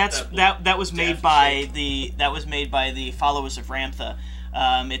 that was made by the followers of Ramtha.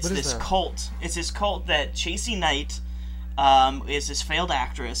 It's this cult. It's this cult that Chasey Knight is this failed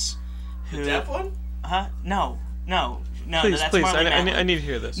actress. The deaf one? No, Please, that's please. Marley Matlin. I need to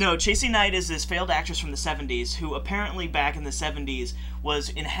hear this. No, Chasey Knight is this failed actress from the 70s who apparently back in the 70s was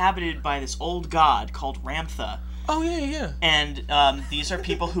inhabited by this old god called Ramtha. Oh, yeah. And these are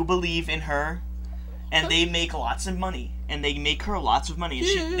people who believe in her, and they make lots of money. And they make her lots of money.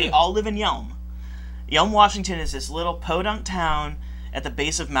 And they all live in Yelm. Yelm, Washington is this little podunk town at the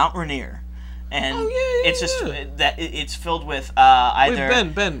base of Mount Rainier. And it's just that it's filled with either...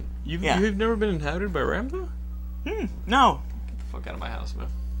 Wait, Ben, you've never been inhabited by Ramtha? No. Get the fuck out of my house, man.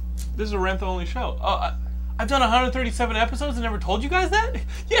 This is a Ramtha-only show. Oh, I've done 137 episodes and never told you guys that?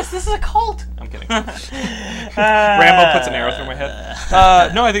 Yes, this is a cult. I'm kidding. Rambo puts an arrow through my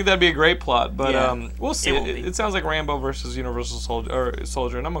head. No, I think that'd be a great plot, but we'll see. It sounds like Rambo versus Universal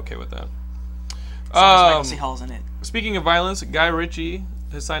Soldier, and I'm okay with that. Michael C. Hall's in it. Speaking of violence, Guy Ritchie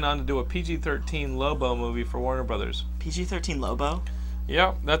has signed on to do a PG-13 Lobo movie for Warner Brothers. PG-13 Lobo?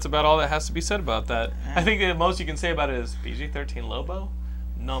 Yep, that's about all that has to be said about that. I think the most you can say about it is PG-13 Lobo?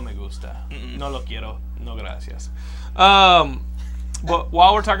 No me gusta. No lo quiero. No gracias. But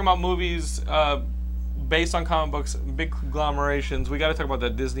while we're talking about movies based on comic books, big conglomerations, we got to talk about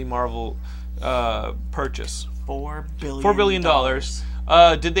that Disney Marvel purchase. $4 billion.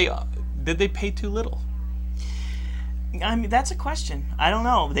 Did they pay too little? I mean, that's a question. I don't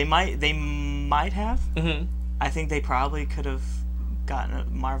know. They might have. Mm-hmm. I think they probably could have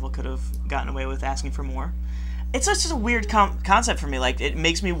Marvel could have gotten away with asking for more. It's just a weird concept for me. Like, it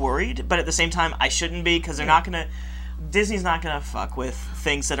makes me worried, but at the same time, I shouldn't be, because Disney's not gonna fuck with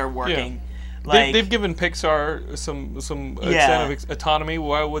things that are working. Yeah. Like, they've given Pixar some extent of autonomy.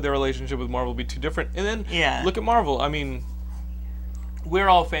 Why would their relationship with Marvel be too different? And then look at Marvel. I mean, we're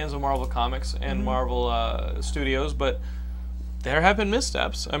all fans of Marvel Comics and Marvel Studios, but there have been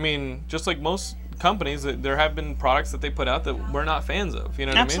missteps. I mean, just like most companies, there have been products that they put out that we're not fans of. You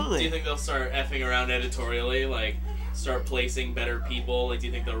know what Absolutely. I mean? Do you think they'll start effing around editorially, like start placing better people? Like, do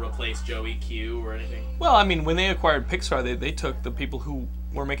you think they'll replace Joey Q or anything? Well, I mean, when they acquired Pixar, they took the people who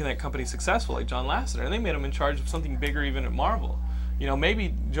were making that company successful, like John Lasseter, and they made him in charge of something bigger even at Marvel. You know,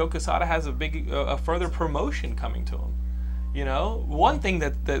 maybe Joe Quesada has a further promotion coming to him. You know, one thing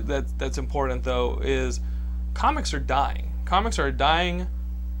that's important though is comics are dying. Comics are a dying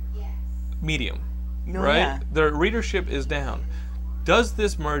medium, right? Yeah. Their readership is down. Does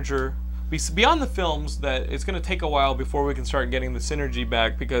this merger, beyond the films, that it's going to take a while before we can start getting the synergy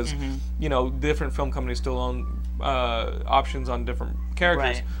back, because you know, different film companies still own options on different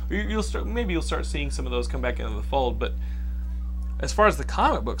characters. Right. You'll start seeing some of those come back into the fold. But as far as the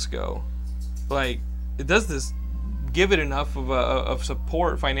comic books go, like, does this give it enough of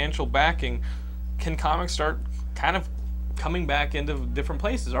support, financial backing, can comics start kind of coming back into different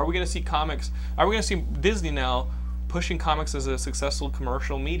places? Are we going to see comics? Are we going to see Disney now pushing comics as a successful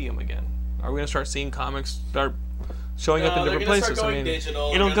commercial medium again? Are we going to start seeing comics start showing up in different places? Start going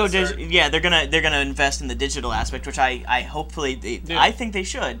digital. It'll go digital. Yeah, they're gonna invest in the digital aspect, which I hopefully I think they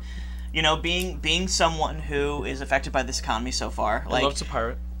should. You know, being someone who is affected by this economy so far, I love to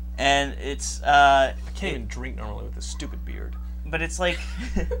pirate, and it's I can't even drink normally with this stupid beard. But it's like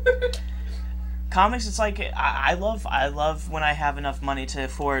comics. It's like I love when I have enough money to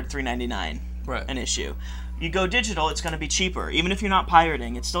afford $3.99 an issue. You go digital, it's going to be cheaper. Even if you're not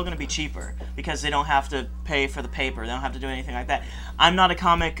pirating, it's still going to be cheaper because they don't have to pay for the paper. They don't have to do anything like that. I'm not a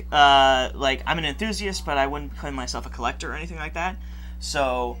comic, I'm an enthusiast, but I wouldn't claim myself a collector or anything like that.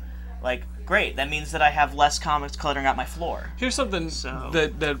 So, great. That means that I have less comics cluttering out my floor. Here's something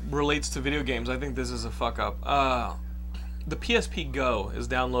that relates to video games. I think this is a fuck up. The PSP Go is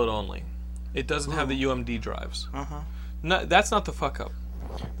download only. It doesn't have the UMD drives. No, that's not the fuck up.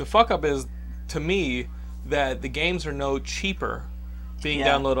 The fuck up is, to me, that the games are no cheaper being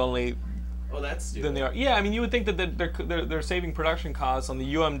download only than they are. Yeah, I mean, you would think that they're saving production costs on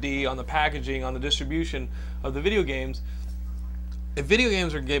the UMD, on the packaging, on the distribution of the video games. If video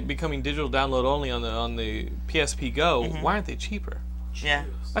games are becoming digital download only on the PSP Go, why aren't they cheaper? Yeah,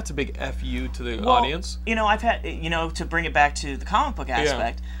 that's a big FU to the audience. You know, I've had to bring it back to the comic book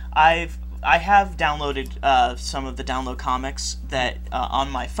aspect. I have downloaded some of the download comics that on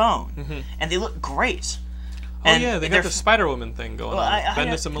my phone, and they look great. And they got the Spider-Woman thing going on.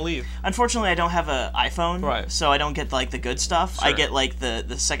 Bendis and Malieve. Unfortunately, I don't have an iPhone, so I don't get the good stuff. Sure. I get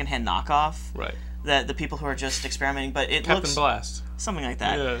the secondhand knockoff. Right. That the people who are just experimenting, but it Captain looks Blast. Something like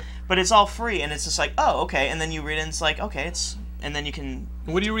that. Yeah. But it's all free, and it's just oh, okay, and then you read it, and it's okay, and then you can.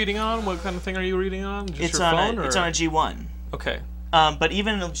 What are you reading on? What kind of thing are you reading on? Just it's your on phone? It's on a G1. Okay. But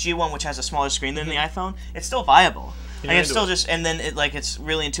even the G1, which has a smaller screen than the iPhone, it's still viable. It's still and then it's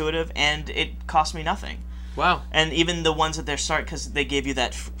really intuitive, and it cost me nothing. Wow. And even the ones that they're because they gave you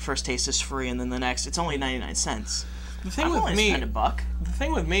that first taste is free, and then the next it's only 99 cents. The thing with me, $1. The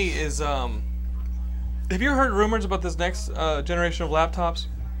thing with me is, have you ever heard rumors about this next generation of laptops?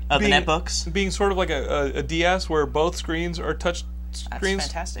 The netbooks being sort of like a DS where both screens are touch screens.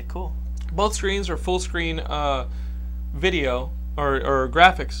 That's fantastic. Cool. Both screens are full screen video or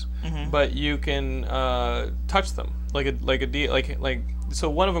graphics, but you can touch them so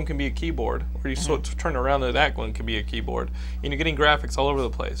one of them can be a keyboard, or you turn around and that one can be a keyboard, and you're getting graphics all over the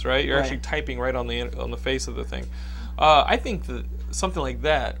place, right? You're actually typing right on the face of the thing. I think that something like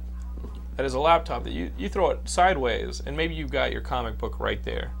that is a laptop that you throw it sideways, and maybe you've got your comic book right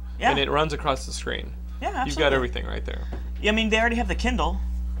there, and it runs across the screen. Yeah, absolutely. You've got everything right there. Yeah, I mean, they already have the Kindle.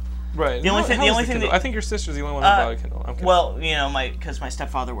 Right. The only thing I think your sister's the only one who bought a Kindle. Well, because my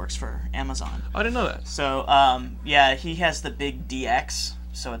stepfather works for Amazon. I didn't know that. So, he has the big DX,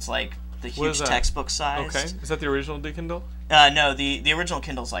 so it's the huge textbook size. Okay. Is that the original Kindle? No, the original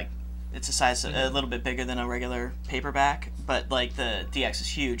Kindle's it's a size a little bit bigger than a regular paperback, but the DX is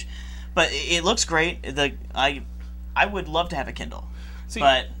huge. But it looks great. I would love to have a Kindle,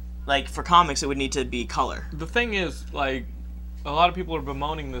 but for comics, it would need to be color. The thing is, a lot of people are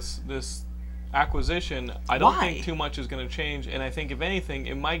bemoaning this acquisition. I don't think too much is going to change, and I think if anything,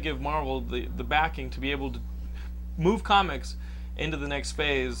 it might give Marvel the backing to be able to move comics into the next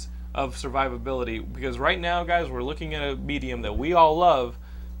phase of survivability. Because right now, guys, we're looking at a medium that we all love,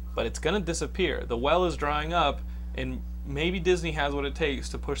 but it's going to disappear. The well is drying up, and maybe Disney has what it takes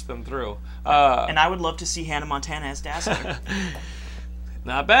to push them through. And I would love to see Hannah Montana as Dazzler.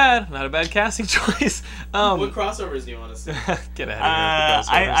 Not bad. Not a bad casting choice. What crossovers do you want to see? Get out of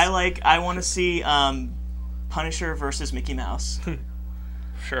here. I want to see Punisher versus Mickey Mouse.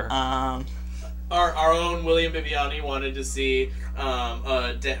 Sure. Our own William Bibiani wanted to see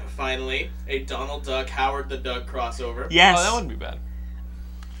finally a Donald Duck, Howard the Duck crossover. Yes. Oh, that wouldn't be bad.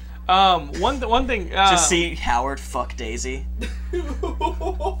 One thing. Just see Howard fuck Daisy.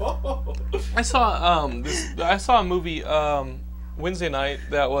 I saw a movie Wednesday night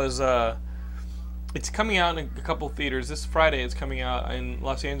that was it's coming out in a couple theaters. This Friday it's coming out in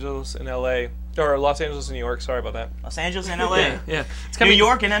Los Angeles and LA, or Los Angeles and New York. Sorry about that. Los Angeles and LA. Yeah. It's coming New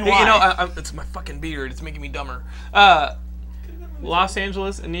York and NY. It's my fucking beard. It's making me dumber. Los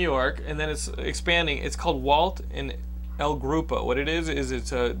Angeles and New York, and then it's expanding. It's called Walt and El Grupo. What it is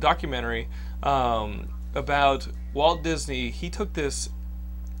it's a documentary about Walt Disney. He took this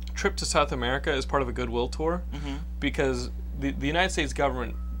trip to South America as part of a goodwill tour because the United States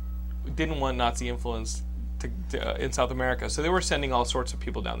government didn't want Nazi influence in South America. So they were sending all sorts of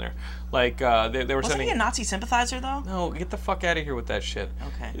people down there. Like they were Wasn't sending. he a Nazi sympathizer though? No, get the fuck out of here with that shit.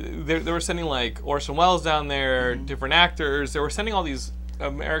 Okay. They were sending like Orson Welles down there, different actors. They were sending all these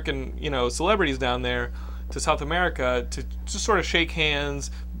American, celebrities down there to South America to just sort of shake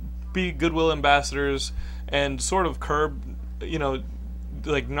hands, be goodwill ambassadors, and sort of curb,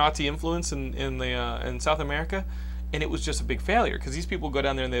 like Nazi influence in South America. And it was just a big failure because these people go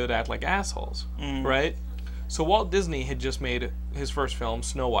down there and they would act like assholes, right? So Walt Disney had just made his first film,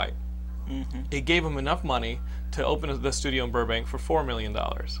 Snow White. It gave him enough money to open the studio in Burbank for $4 million.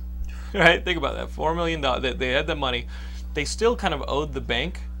 Right? Think about that. $4 million. They had that money. They still kind of owed the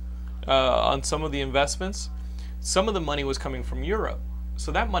bank on some of the investments. Some of the money was coming from Europe.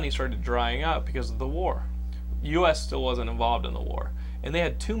 So that money started drying up because of the war. U.S. still wasn't involved in the war. And they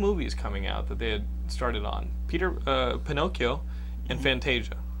had 2 movies coming out that they had started on. Pinocchio and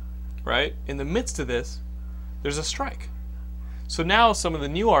Fantasia. Right? In the midst of this, there's a strike. So now some of the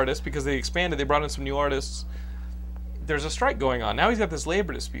new artists, because they expanded, they brought in some new artists, there's a strike going on. Now he's got this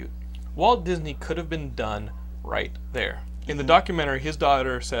labor dispute. Walt Disney could have been done right there. In the documentary, his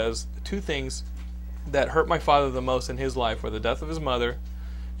daughter says the 2 things that hurt my father the most in his life were the death of his mother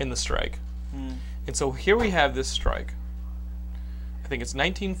and the strike. And so here we have this strike. I think it's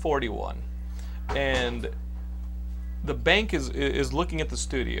 1941. And the bank is looking at the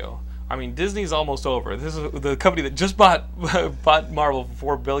studio. I mean, Disney's almost over. This is the company that just bought Marvel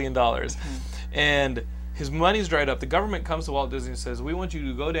for $4 billion. And his money's dried up. The government comes to Walt Disney and says, we want you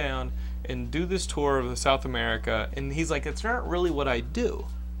to go down and do this tour of South America. And he's like, it's not really what I do.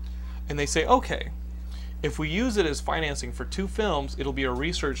 And they say, okay, if we use it as financing for 2 films, it'll be a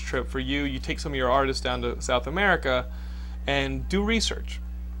research trip for you. You take some of your artists down to South America and do research.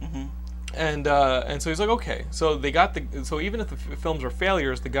 And so he's like, okay. So they got so even if the films are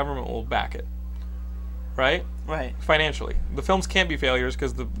failures, the government will back it, right? Right. Financially, the films can't be failures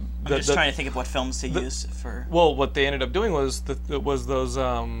because I'm just trying to think of what films to use for. Well, what they ended up doing was those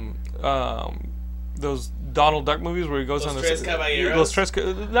Donald Duck movies where he goes on Tres this. Caballeros? Those Tres.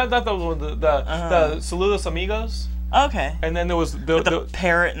 Not those ones. The Saludos Amigos. Okay. And then there was the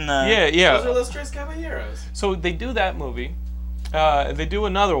parrot and the. Yeah. Those are Los Tres Caballeros. So they do that movie. They do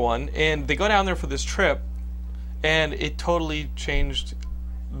another one, and they go down there for this trip, and it totally changed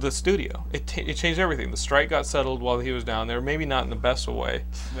the studio. It changed everything. The strike got settled while he was down there, maybe not in the best of way,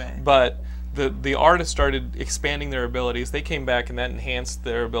 Right. but the artists started expanding their abilities. They came back, and that enhanced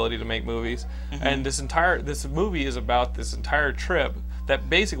their ability to make movies. And this movie is about this entire trip that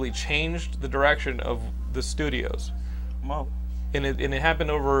basically changed the direction of the studios. Whoa. And it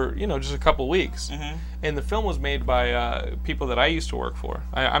happened over just a couple weeks. And the film was made by people that I used to work for.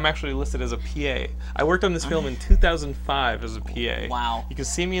 I'm actually listed as a PA. I worked on this film in 2005 as a PA. Wow. You can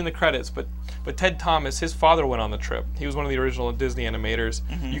see me in the credits, but Ted Thomas, his father went on the trip. He was one of the original Disney animators.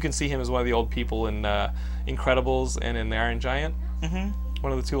 You can see him as one of the old people in Incredibles and in The Iron Giant.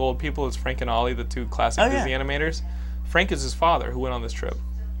 One of the 2 old people is Frank and Ollie, the 2 classic Disney animators. Frank is his father who went on this trip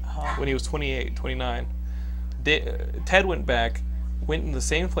when he was 28, 29. Ted went back, went in the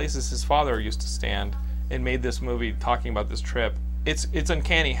same places his father used to stand, and made this movie talking about this trip. It's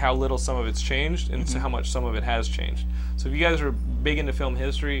uncanny how little some of it's changed and how much some of it has changed. So if you guys are big into film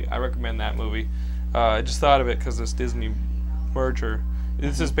history, I recommend that movie. I just thought of it because this Disney merger.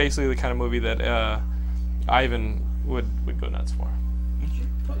 This is basically the kind of movie that Ivan would go nuts for. Could you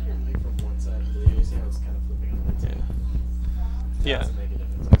put your mic from one side of the video? You see how it's kind of flipping on one side? Yeah. Doesn't make a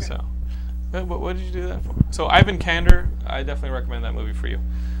difference. Okay. So. What did you do that for? So Ivan Kander, I definitely recommend that movie for you.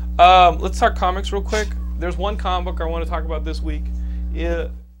 Let's talk comics real quick. There's one comic book I want to talk about this week.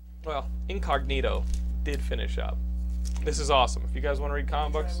 Incognito did finish up. This is awesome. If you guys want to read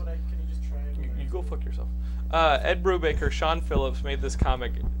comic books, Can you just try it? you go fuck yourself. Ed Brubaker, Sean Phillips made this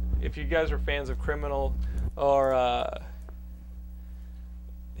comic. If you guys are fans of Criminal or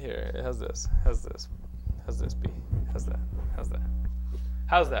here, how's this be?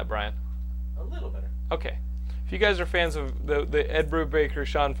 How's that, Brian? A little better. Okay. If you guys are fans of the Ed Brubaker,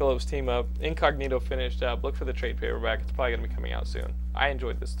 Sean Phillips team up, Incognito finished up. Look for the trade paperback. It's probably going to be coming out soon. I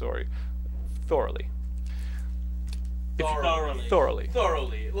enjoyed this story thoroughly. Thoroughly.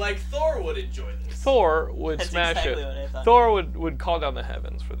 Like Thor would enjoy this. Thor would That's smash exactly it. what I thought. Thor would call down the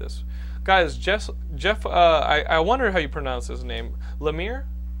heavens for this. Guys, Jeff I wonder how you pronounce his name. Lemire?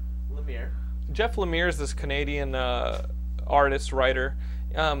 Jeff Lemire is this Canadian artist, writer.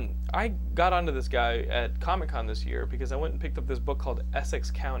 I got onto this guy at Comic-Con this year because I went and picked up this book called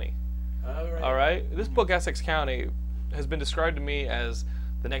Essex County. All right? This book, Essex County, has been described to me as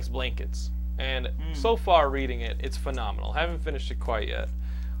the next Blankets. And so far reading it, it's phenomenal. I haven't finished it quite yet.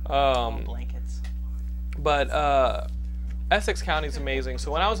 Blankets. But Essex County is amazing.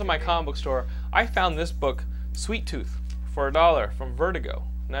 So when I was in my comic book store, I found this book, Sweet Tooth, for $1 from Vertigo.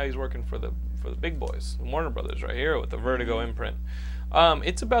 Now he's working for the big boys, Warner Brothers, right here with the Vertigo imprint.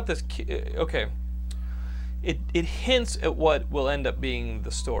 It's about this kid. Okay, it hints at what will end up being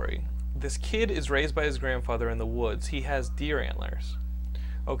the story. This kid is raised by his grandfather in the woods. He has deer antlers.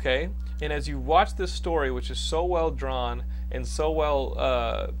 Okay, and as you watch this story, which is so well drawn and so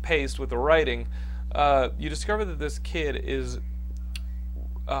well paced with the writing, you discover that this kid is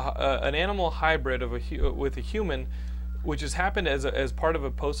an animal hybrid of with a human, which has happened as part of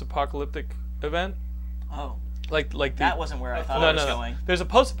a post-apocalyptic event. Oh, like that wasn't where I thought it was going. There's a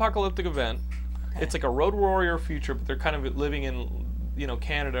post-apocalyptic event. Okay. It's like a road warrior future, but they're kind of living in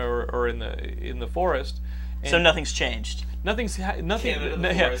Canada or in the forest. And so nothing's changed. Nothing. Canada,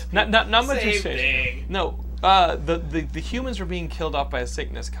 the forest. Not much has changed. Thing. No, the humans are being killed off by a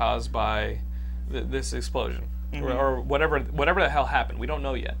sickness caused by this explosion, or whatever the hell happened. We don't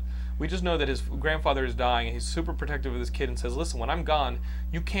know yet. We just know that his grandfather is dying, and he's super protective of this kid and says, listen, when I'm gone,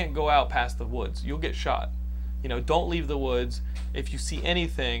 you can't go out past the woods. You'll get shot. Don't leave the woods. If you see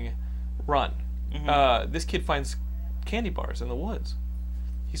anything, run. This kid finds candy bars in the woods.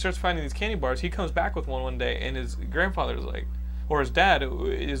 He starts finding these candy bars. He comes back with one day, and his grandfather is like, or his dad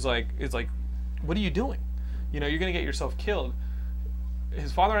is like, what are you doing? You're going to get yourself killed.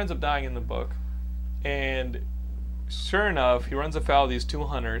 His father ends up dying in the book, and sure enough, he runs afoul of these two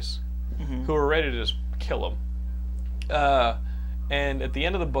hunters who are ready to just kill him. And at the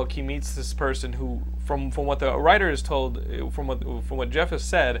end of the book, he meets this person who, from what the writer is told, from what Jeff has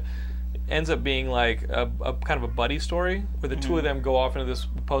said, ends up being like a kind of a buddy story where the two of them go off into this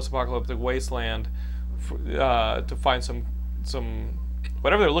post-apocalyptic wasteland to find some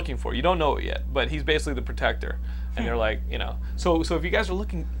whatever they're looking for. You don't know it yet, but he's basically the protector, and they're like, So if you guys are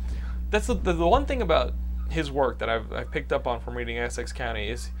looking, that's the one thing about his work that I've picked up on from reading Essex County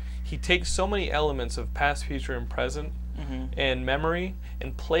is he takes so many elements of past, future, and present and memory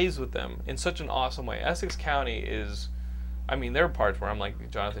and plays with them in such an awesome way. Essex County is, there are parts where I'm like,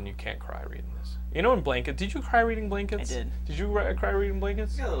 Jonathan, you can't cry reading this. In Blankets, did you cry reading Blankets? I did. Did you cry reading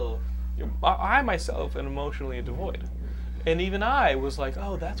Blankets? No. I myself am emotionally devoid. And even I was like,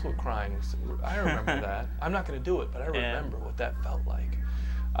 oh, that's what crying is. I remember that. I'm not going to do it, but I remember what that felt like.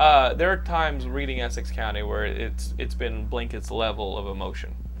 There are times reading Essex County where it's been Blankets level of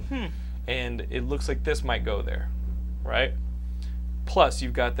emotion. And it looks like this might go there, right? Plus,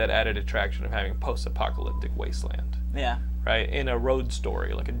 you've got that added attraction of having post-apocalyptic wasteland. Yeah. Right? In a road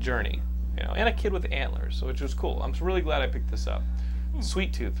story, like a journey, and a kid with antlers, which was cool. I'm really glad I picked this up.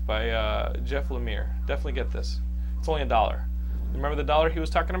 Sweet Tooth by Jeff Lemire. Definitely get this. It's only $1. Remember the $1 he was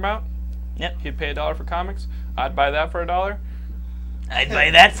talking about? Yep. He'd pay $1 for comics. I'd buy that for $1. I'd buy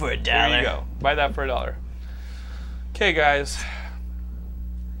that for $1. There you go. Buy that for $1. Okay, guys.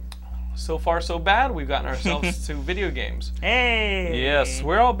 So far, so bad. We've gotten ourselves to video games. Hey! Yes,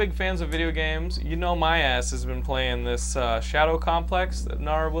 we're all big fans of video games. My ass has been playing this Shadow Complex that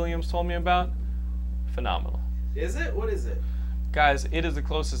Nara Williams told me about. Phenomenal. Is it? What is it? Guys, it is the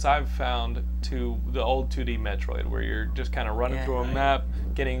closest I've found to the old 2D Metroid, where you're just kind of running through a map,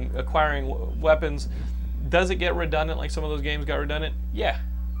 acquiring weapons. Does it get redundant like some of those games got redundant? Yeah.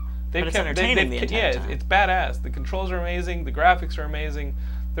 But it's entertaining the entire time. It's badass. The controls are amazing. The graphics are amazing.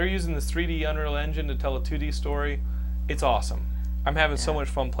 They're using this 3D Unreal Engine to tell a 2D story. It's awesome. I'm having so much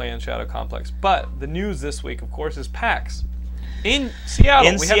fun playing Shadow Complex. But the news this week, of course, is PAX. In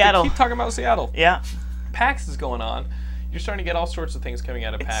Seattle. We have to keep talking about Seattle. Yeah. PAX is going on. You're starting to get all sorts of things coming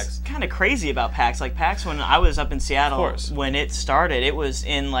out of PAX. It's kind of crazy about PAX. Like PAX, when I was up in Seattle, when it started, it was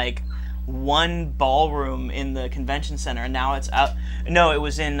in like one ballroom in the convention center, and now it's out. No, it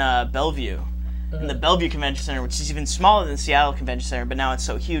was in Bellevue, in the Bellevue Convention Center, which is even smaller than the Seattle Convention Center. But now it's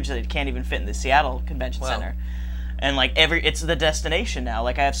so huge that it can't even fit in the Seattle Convention Center. And like it's the destination now.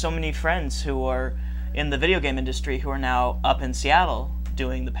 Like I have so many friends who are in the video game industry who are now up in Seattle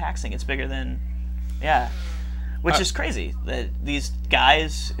doing the PAX thing. It's bigger than, which is crazy that these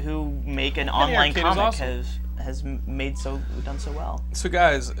guys who make an online comic has done so well. So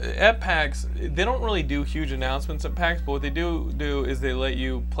guys, at PAX, they don't really do huge announcements at PAX, but what they do is they let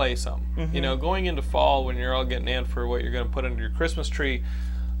you play some. Going into fall when you're all getting amped for what you're going to put under your Christmas tree,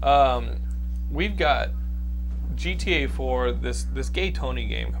 we've got GTA 4, this Gay Tony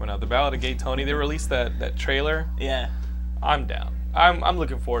game coming out, the Ballad of Gay Tony. They released that trailer. Yeah. I'm down. I'm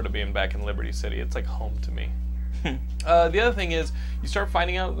looking forward to being back in Liberty City. It's like home to me. The other thing is, you start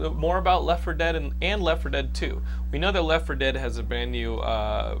finding out more about Left 4 Dead and Left 4 Dead 2. We know that Left 4 Dead has a brand new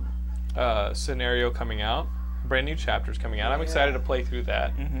scenario coming out, brand new chapters coming out. I'm excited to play through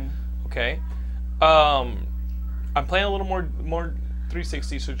that. Okay. I'm playing a little more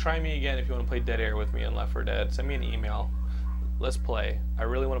 360, so try me again if you want to play Dead Air with me on Left 4 Dead. Send me an email. Let's play. I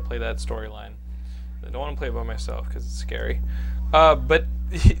really want to play that storyline. I don't want to play it by myself because it's scary. But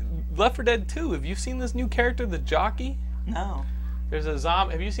Left 4 Dead 2, have you seen this new character, the jockey? No. There's a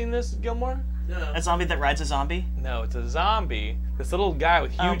zombie. Have you seen this, Gilmore? No. A zombie that rides a zombie? No, it's a zombie. This little guy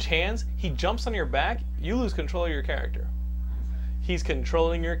with huge hands. He jumps on your back. You lose control of your character. He's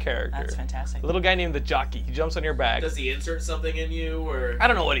controlling your character. That's fantastic. A little guy named the jockey. He jumps on your back. Does he insert something in you, or I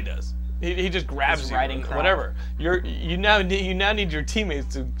don't know what he does. He just grabs you, riding or crowd. whatever. You now need your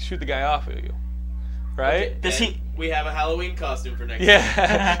teammates to shoot the guy off of you, right? Does And he? We have a Halloween costume for next.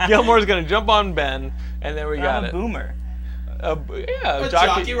 Yeah. Gilmore's gonna jump on Ben, and then we got I'm a it. boomer. A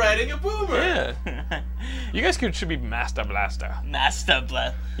jockey riding a boomer. Yeah. You guys should be Master Blaster. Master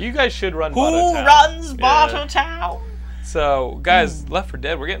Blast. You guys should run. Who Bottle Town. runs Yeah. Bottle Town? So, guys, Left 4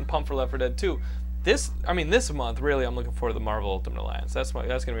 Dead. We're getting pumped for Left 4 Dead 2. This month, really, I'm looking forward to the Marvel Ultimate Alliance. That's gonna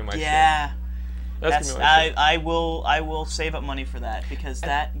be my shit. Yeah. That's gonna be my shit. I will save up money for that because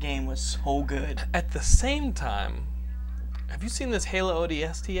that game was so good. At the same time, have you seen this Halo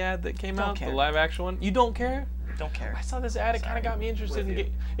ODST ad that came out? care. The live action one? You don't care? Don't care. I saw this ad. It kind of got me interested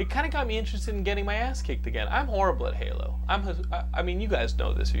in getting my ass kicked again. I'm horrible at Halo. I mean, you guys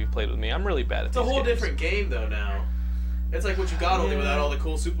know this if you've played with me. I'm really bad at It's a whole different game though now. It's like what you got only without all the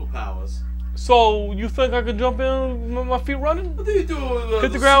cool superpowers. So you think I could jump in with my feet running? What do you do with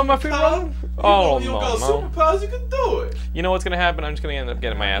Hit the ground with my feet running? Oh, you no, got no. superpowers, you can do it. You know what's going to happen? I'm just going to end up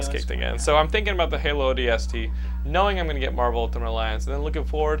getting my ass kicked again. So I'm thinking about the Halo ODST, knowing I'm going to get Marvel Ultimate Alliance, and then looking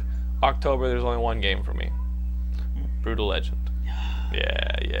forward, October, there's only one game for me. Brutal Legend.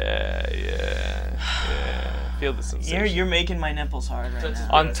 Yeah. Feel the sensation. You're making my nipples hard right now.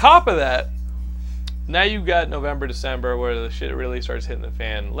 On top of that, now you got November, December, where the shit really starts hitting the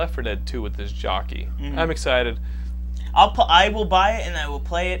fan. Left 4 Dead 2 with this jockey. I'm excited. I will buy it and I will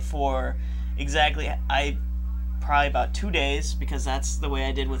play it for exactly probably about 2 days because that's the way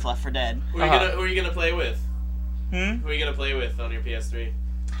I did with Left 4 Dead. Who are you gonna play with? Who Hmm? are you gonna play with on your PS3?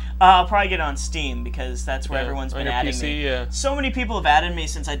 I'll probably get it on Steam because that's where Yeah, everyone's on been your adding PC, me. yeah. So many people have added me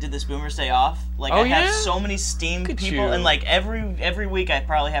since I did this Boomer's Day off. Like Oh, I have yeah? so many Steam Look at people, you. and like every week I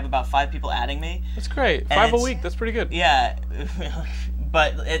probably have about 5 people adding me. That's great. And 5 a it's- week. That's pretty good. Yeah,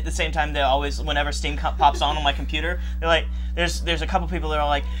 but at the same time, they always, whenever Steam pops on my computer, they're like, there's a couple people that are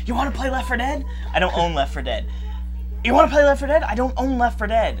like, you want to play Left 4 Dead? I don't own Left 4 Dead. You want to play Left 4 Dead? I don't own Left 4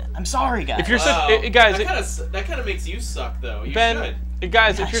 Dead. I'm sorry, guys. If you're Wow. guys, that kind of makes you suck though. You Ben, should.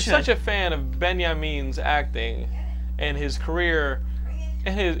 guys, I if you're should. such a fan of Benjamin's acting and his career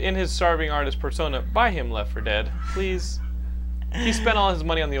and in his starving artist persona, buy him Left 4 Dead, please. He spent all his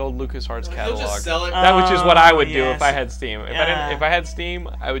money on the old LucasArts He'll catalog. just sell it. That which is what I would do yes. if I had Steam. If I had Steam,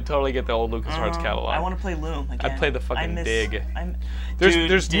 I would totally get the old LucasArts catalog. I want to play Loom again. I'd play the fucking Dig. Dude,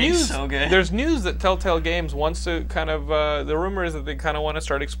 There's Dig's news. so good. There's news that Telltale Games wants to kind of. The rumor is that they kind of want to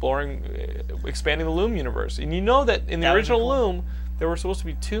start exploring, expanding the Loom universe. And you know that in the That would be original cool. Loom, there were supposed to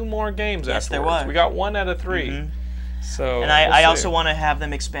be 2 more games Yes, there afterwards. were. We got 1 out of 3. So. And I we'll also see. want to have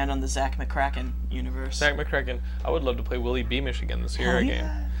them expand on the Zach McCracken universe. Zach McCracken. I would love to play Willie Beamish again this Hell year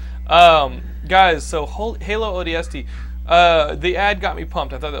yeah. game. Guys, so Halo ODST. The ad got me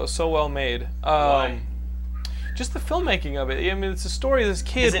pumped. I thought that was so well made. Why? Just the filmmaking of it. I mean, it's a story of this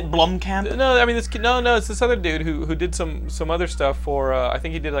kid. Is it Blumkamp? No, I mean this kid. No, it's this other dude who did some other stuff for. I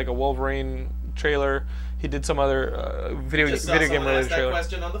think he did like a Wolverine trailer. He did some other video Just saw game someone related ask that trailer.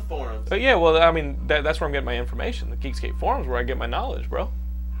 question on the forums. But yeah, well, I mean that's where I'm getting my information. The Geekscape forums where I get my knowledge, bro.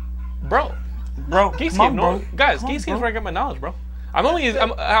 Bro, Geekscape, come on, bro. guys, Come on, Geekscape's bro. where I get my knowledge, bro. I'm only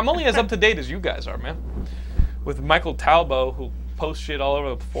as up to date as you guys are, man. With Michael Talbot, who posts shit all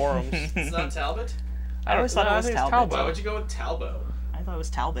over the forums. It's not Talbot? I always thought it was think it's Talbot. Why would you go with Talbot? I thought it was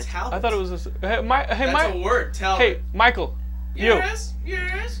Talbot. Talbot. I thought it was this. Hey, That's a word, Talbot. Hey, Michael. You.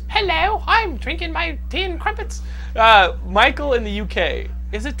 Yes. Hello, I'm drinking my tea and crumpets. Michael in the UK.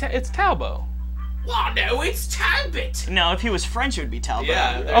 It's Talbot. Well, no, it's Talbot. No, if he was French, it would be Talbot.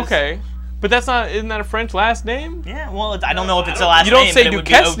 Yeah. there's- Okay. But isn't that a French last name? Yeah, well, I don't know if it's I a don't- last You don't name. say but it would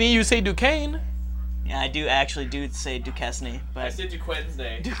be Duquesne, you say Duquesne. Yeah, I do actually say Duquesne, I but said Duquesne's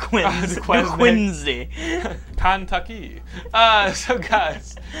name. Duquesne. Kentucky. So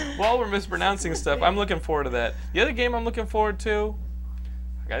guys, while we're mispronouncing stuff, I'm looking forward to that. The other game I'm looking forward to,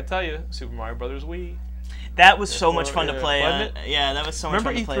 I gotta tell you, Super Mario Brothers Wii. That was so much fun to Yeah, play. wasn't Yeah, that was so much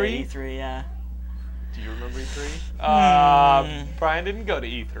Remember fun to play E3? at E3. Yeah. Do you remember E3? Brian didn't go to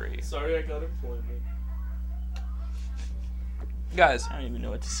E3. Sorry, I got employment. Guys, I don't even know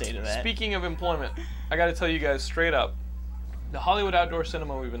what to say to that. speaking of employment, I gotta tell you guys straight up, the Hollywood Outdoor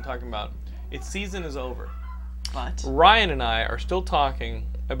Cinema we've been talking about its season is over. But Ryan and I are still talking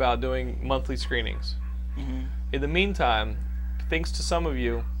about doing monthly screenings. In the meantime, thanks to some of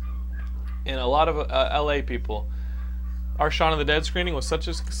you and a lot of LA people, our Shaun of the Dead screening was such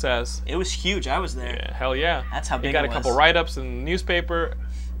a success. it was huge. I was there. Yeah, hell yeah. That's how big it got it a couple was. write-ups in the newspaper.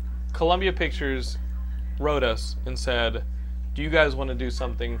 Columbia Pictures wrote us and said, do you guys want to do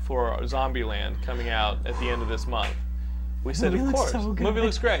something for Zombieland coming out at the end of this month? We said, Movie of looks course. so good. Movie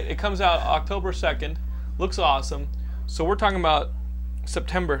looks great. It comes out October 2nd. Looks awesome. So we're talking about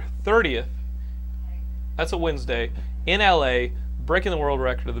September 30th. That's a Wednesday. In LA, breaking the world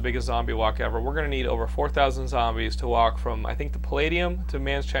record of the biggest zombie walk ever. We're going to need over 4,000 zombies to walk from, I think, the Palladium to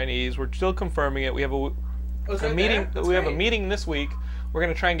Man's Chinese. We're still confirming it. We have a meeting. We have a meeting this week. We're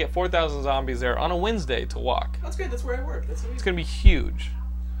going to try and get 4,000 zombies there on a Wednesday to walk. That's great. That's where I work. That's It's going to be huge.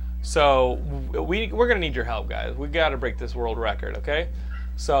 So we're going to need your help, guys. We got to break this world record, okay?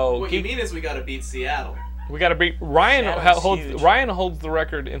 So What you mean is we got to beat Seattle. we got to beat Ryan. Seattle's huge. Ryan holds the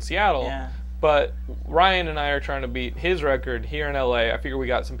record in Seattle. Yeah. But Ryan and I are trying to beat his record here in LA. I figure we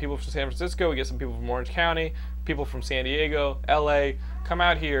got some people from San Francisco, we get some people from Orange County, people from San Diego, LA. Come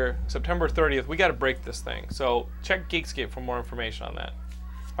out here September 30th. We got to break this thing. So check Geekscape for more information on that.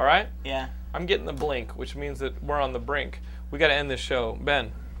 All right? Yeah. I'm getting the blink, which means that we're on the brink. We got to end this show.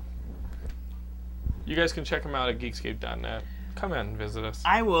 Ben, you guys can check them out at geekscape.net. Come in and visit us.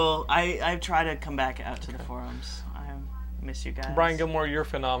 I will. I try to come back out to the forums. I miss you guys. Brian Gilmore, you're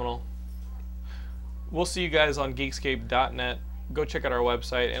phenomenal. We'll see you guys on geekscape.net. Go check out our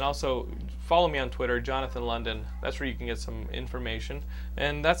website, and also follow me on Twitter, Jonathan London. That's where you can get some information.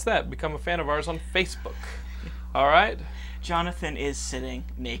 And that's that. Become a fan of ours on Facebook. All right? Jonathan is sitting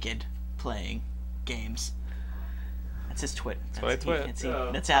naked playing games. That's his twit. That's what I twit.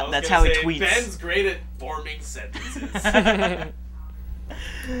 That's how he tweets. Ben's great at forming sentences.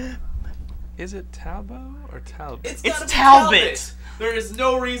 Is it Talbot or Talbot? It's It's gotta be Talbot. There is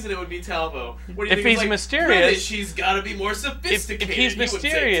no reason it would be Talbot. What do you If think? he's Like, mysterious- British, he's got to be more If sophisticated. he's He would say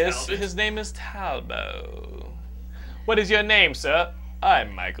mysterious, Talbot. his name is Talbot. What is your name, sir?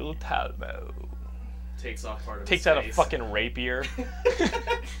 I'm Michael Talbot. takes off part of Takes his out a face. fucking rapier.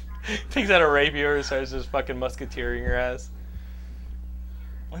 Takes out a rapier and starts just fucking musketeering your ass.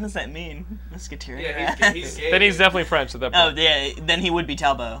 What does that mean? Musketeer. Yeah, he's gay. Then he's definitely French at that Oh point. yeah. Then he would be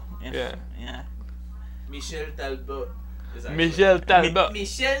Talbot. Yeah. Yeah. Michel Talbot. is actually- Michel Talbot.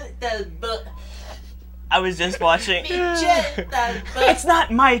 Michel Talbot. I was just watching. Michel Talbot. It's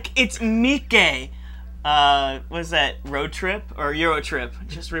not Mike. It's Mike. What was that? Road Trip or Euro Trip?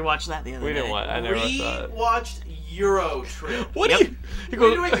 Just rewatched that the other We day. didn't want. I never saw it. Rewatched Euro Trip. What Yep. do you? You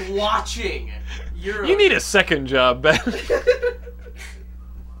What go. are you doing watching Euro You need a second job, Ben.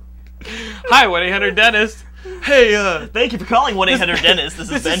 Hi, 1-800-DENTIST. Hey, Thank you for calling 1-800-DENTIST. This is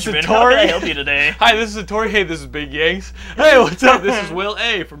this is Benjamin. the How can I Tory. help you today? Hi, this is Tori. Hey, this is Big Yanks. Hey, what's up? This is Will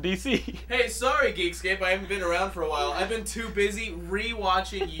A. from DC. Hey, sorry, Geekscape. I haven't been around for a while. I've been too busy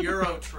rewatching Euro Trip.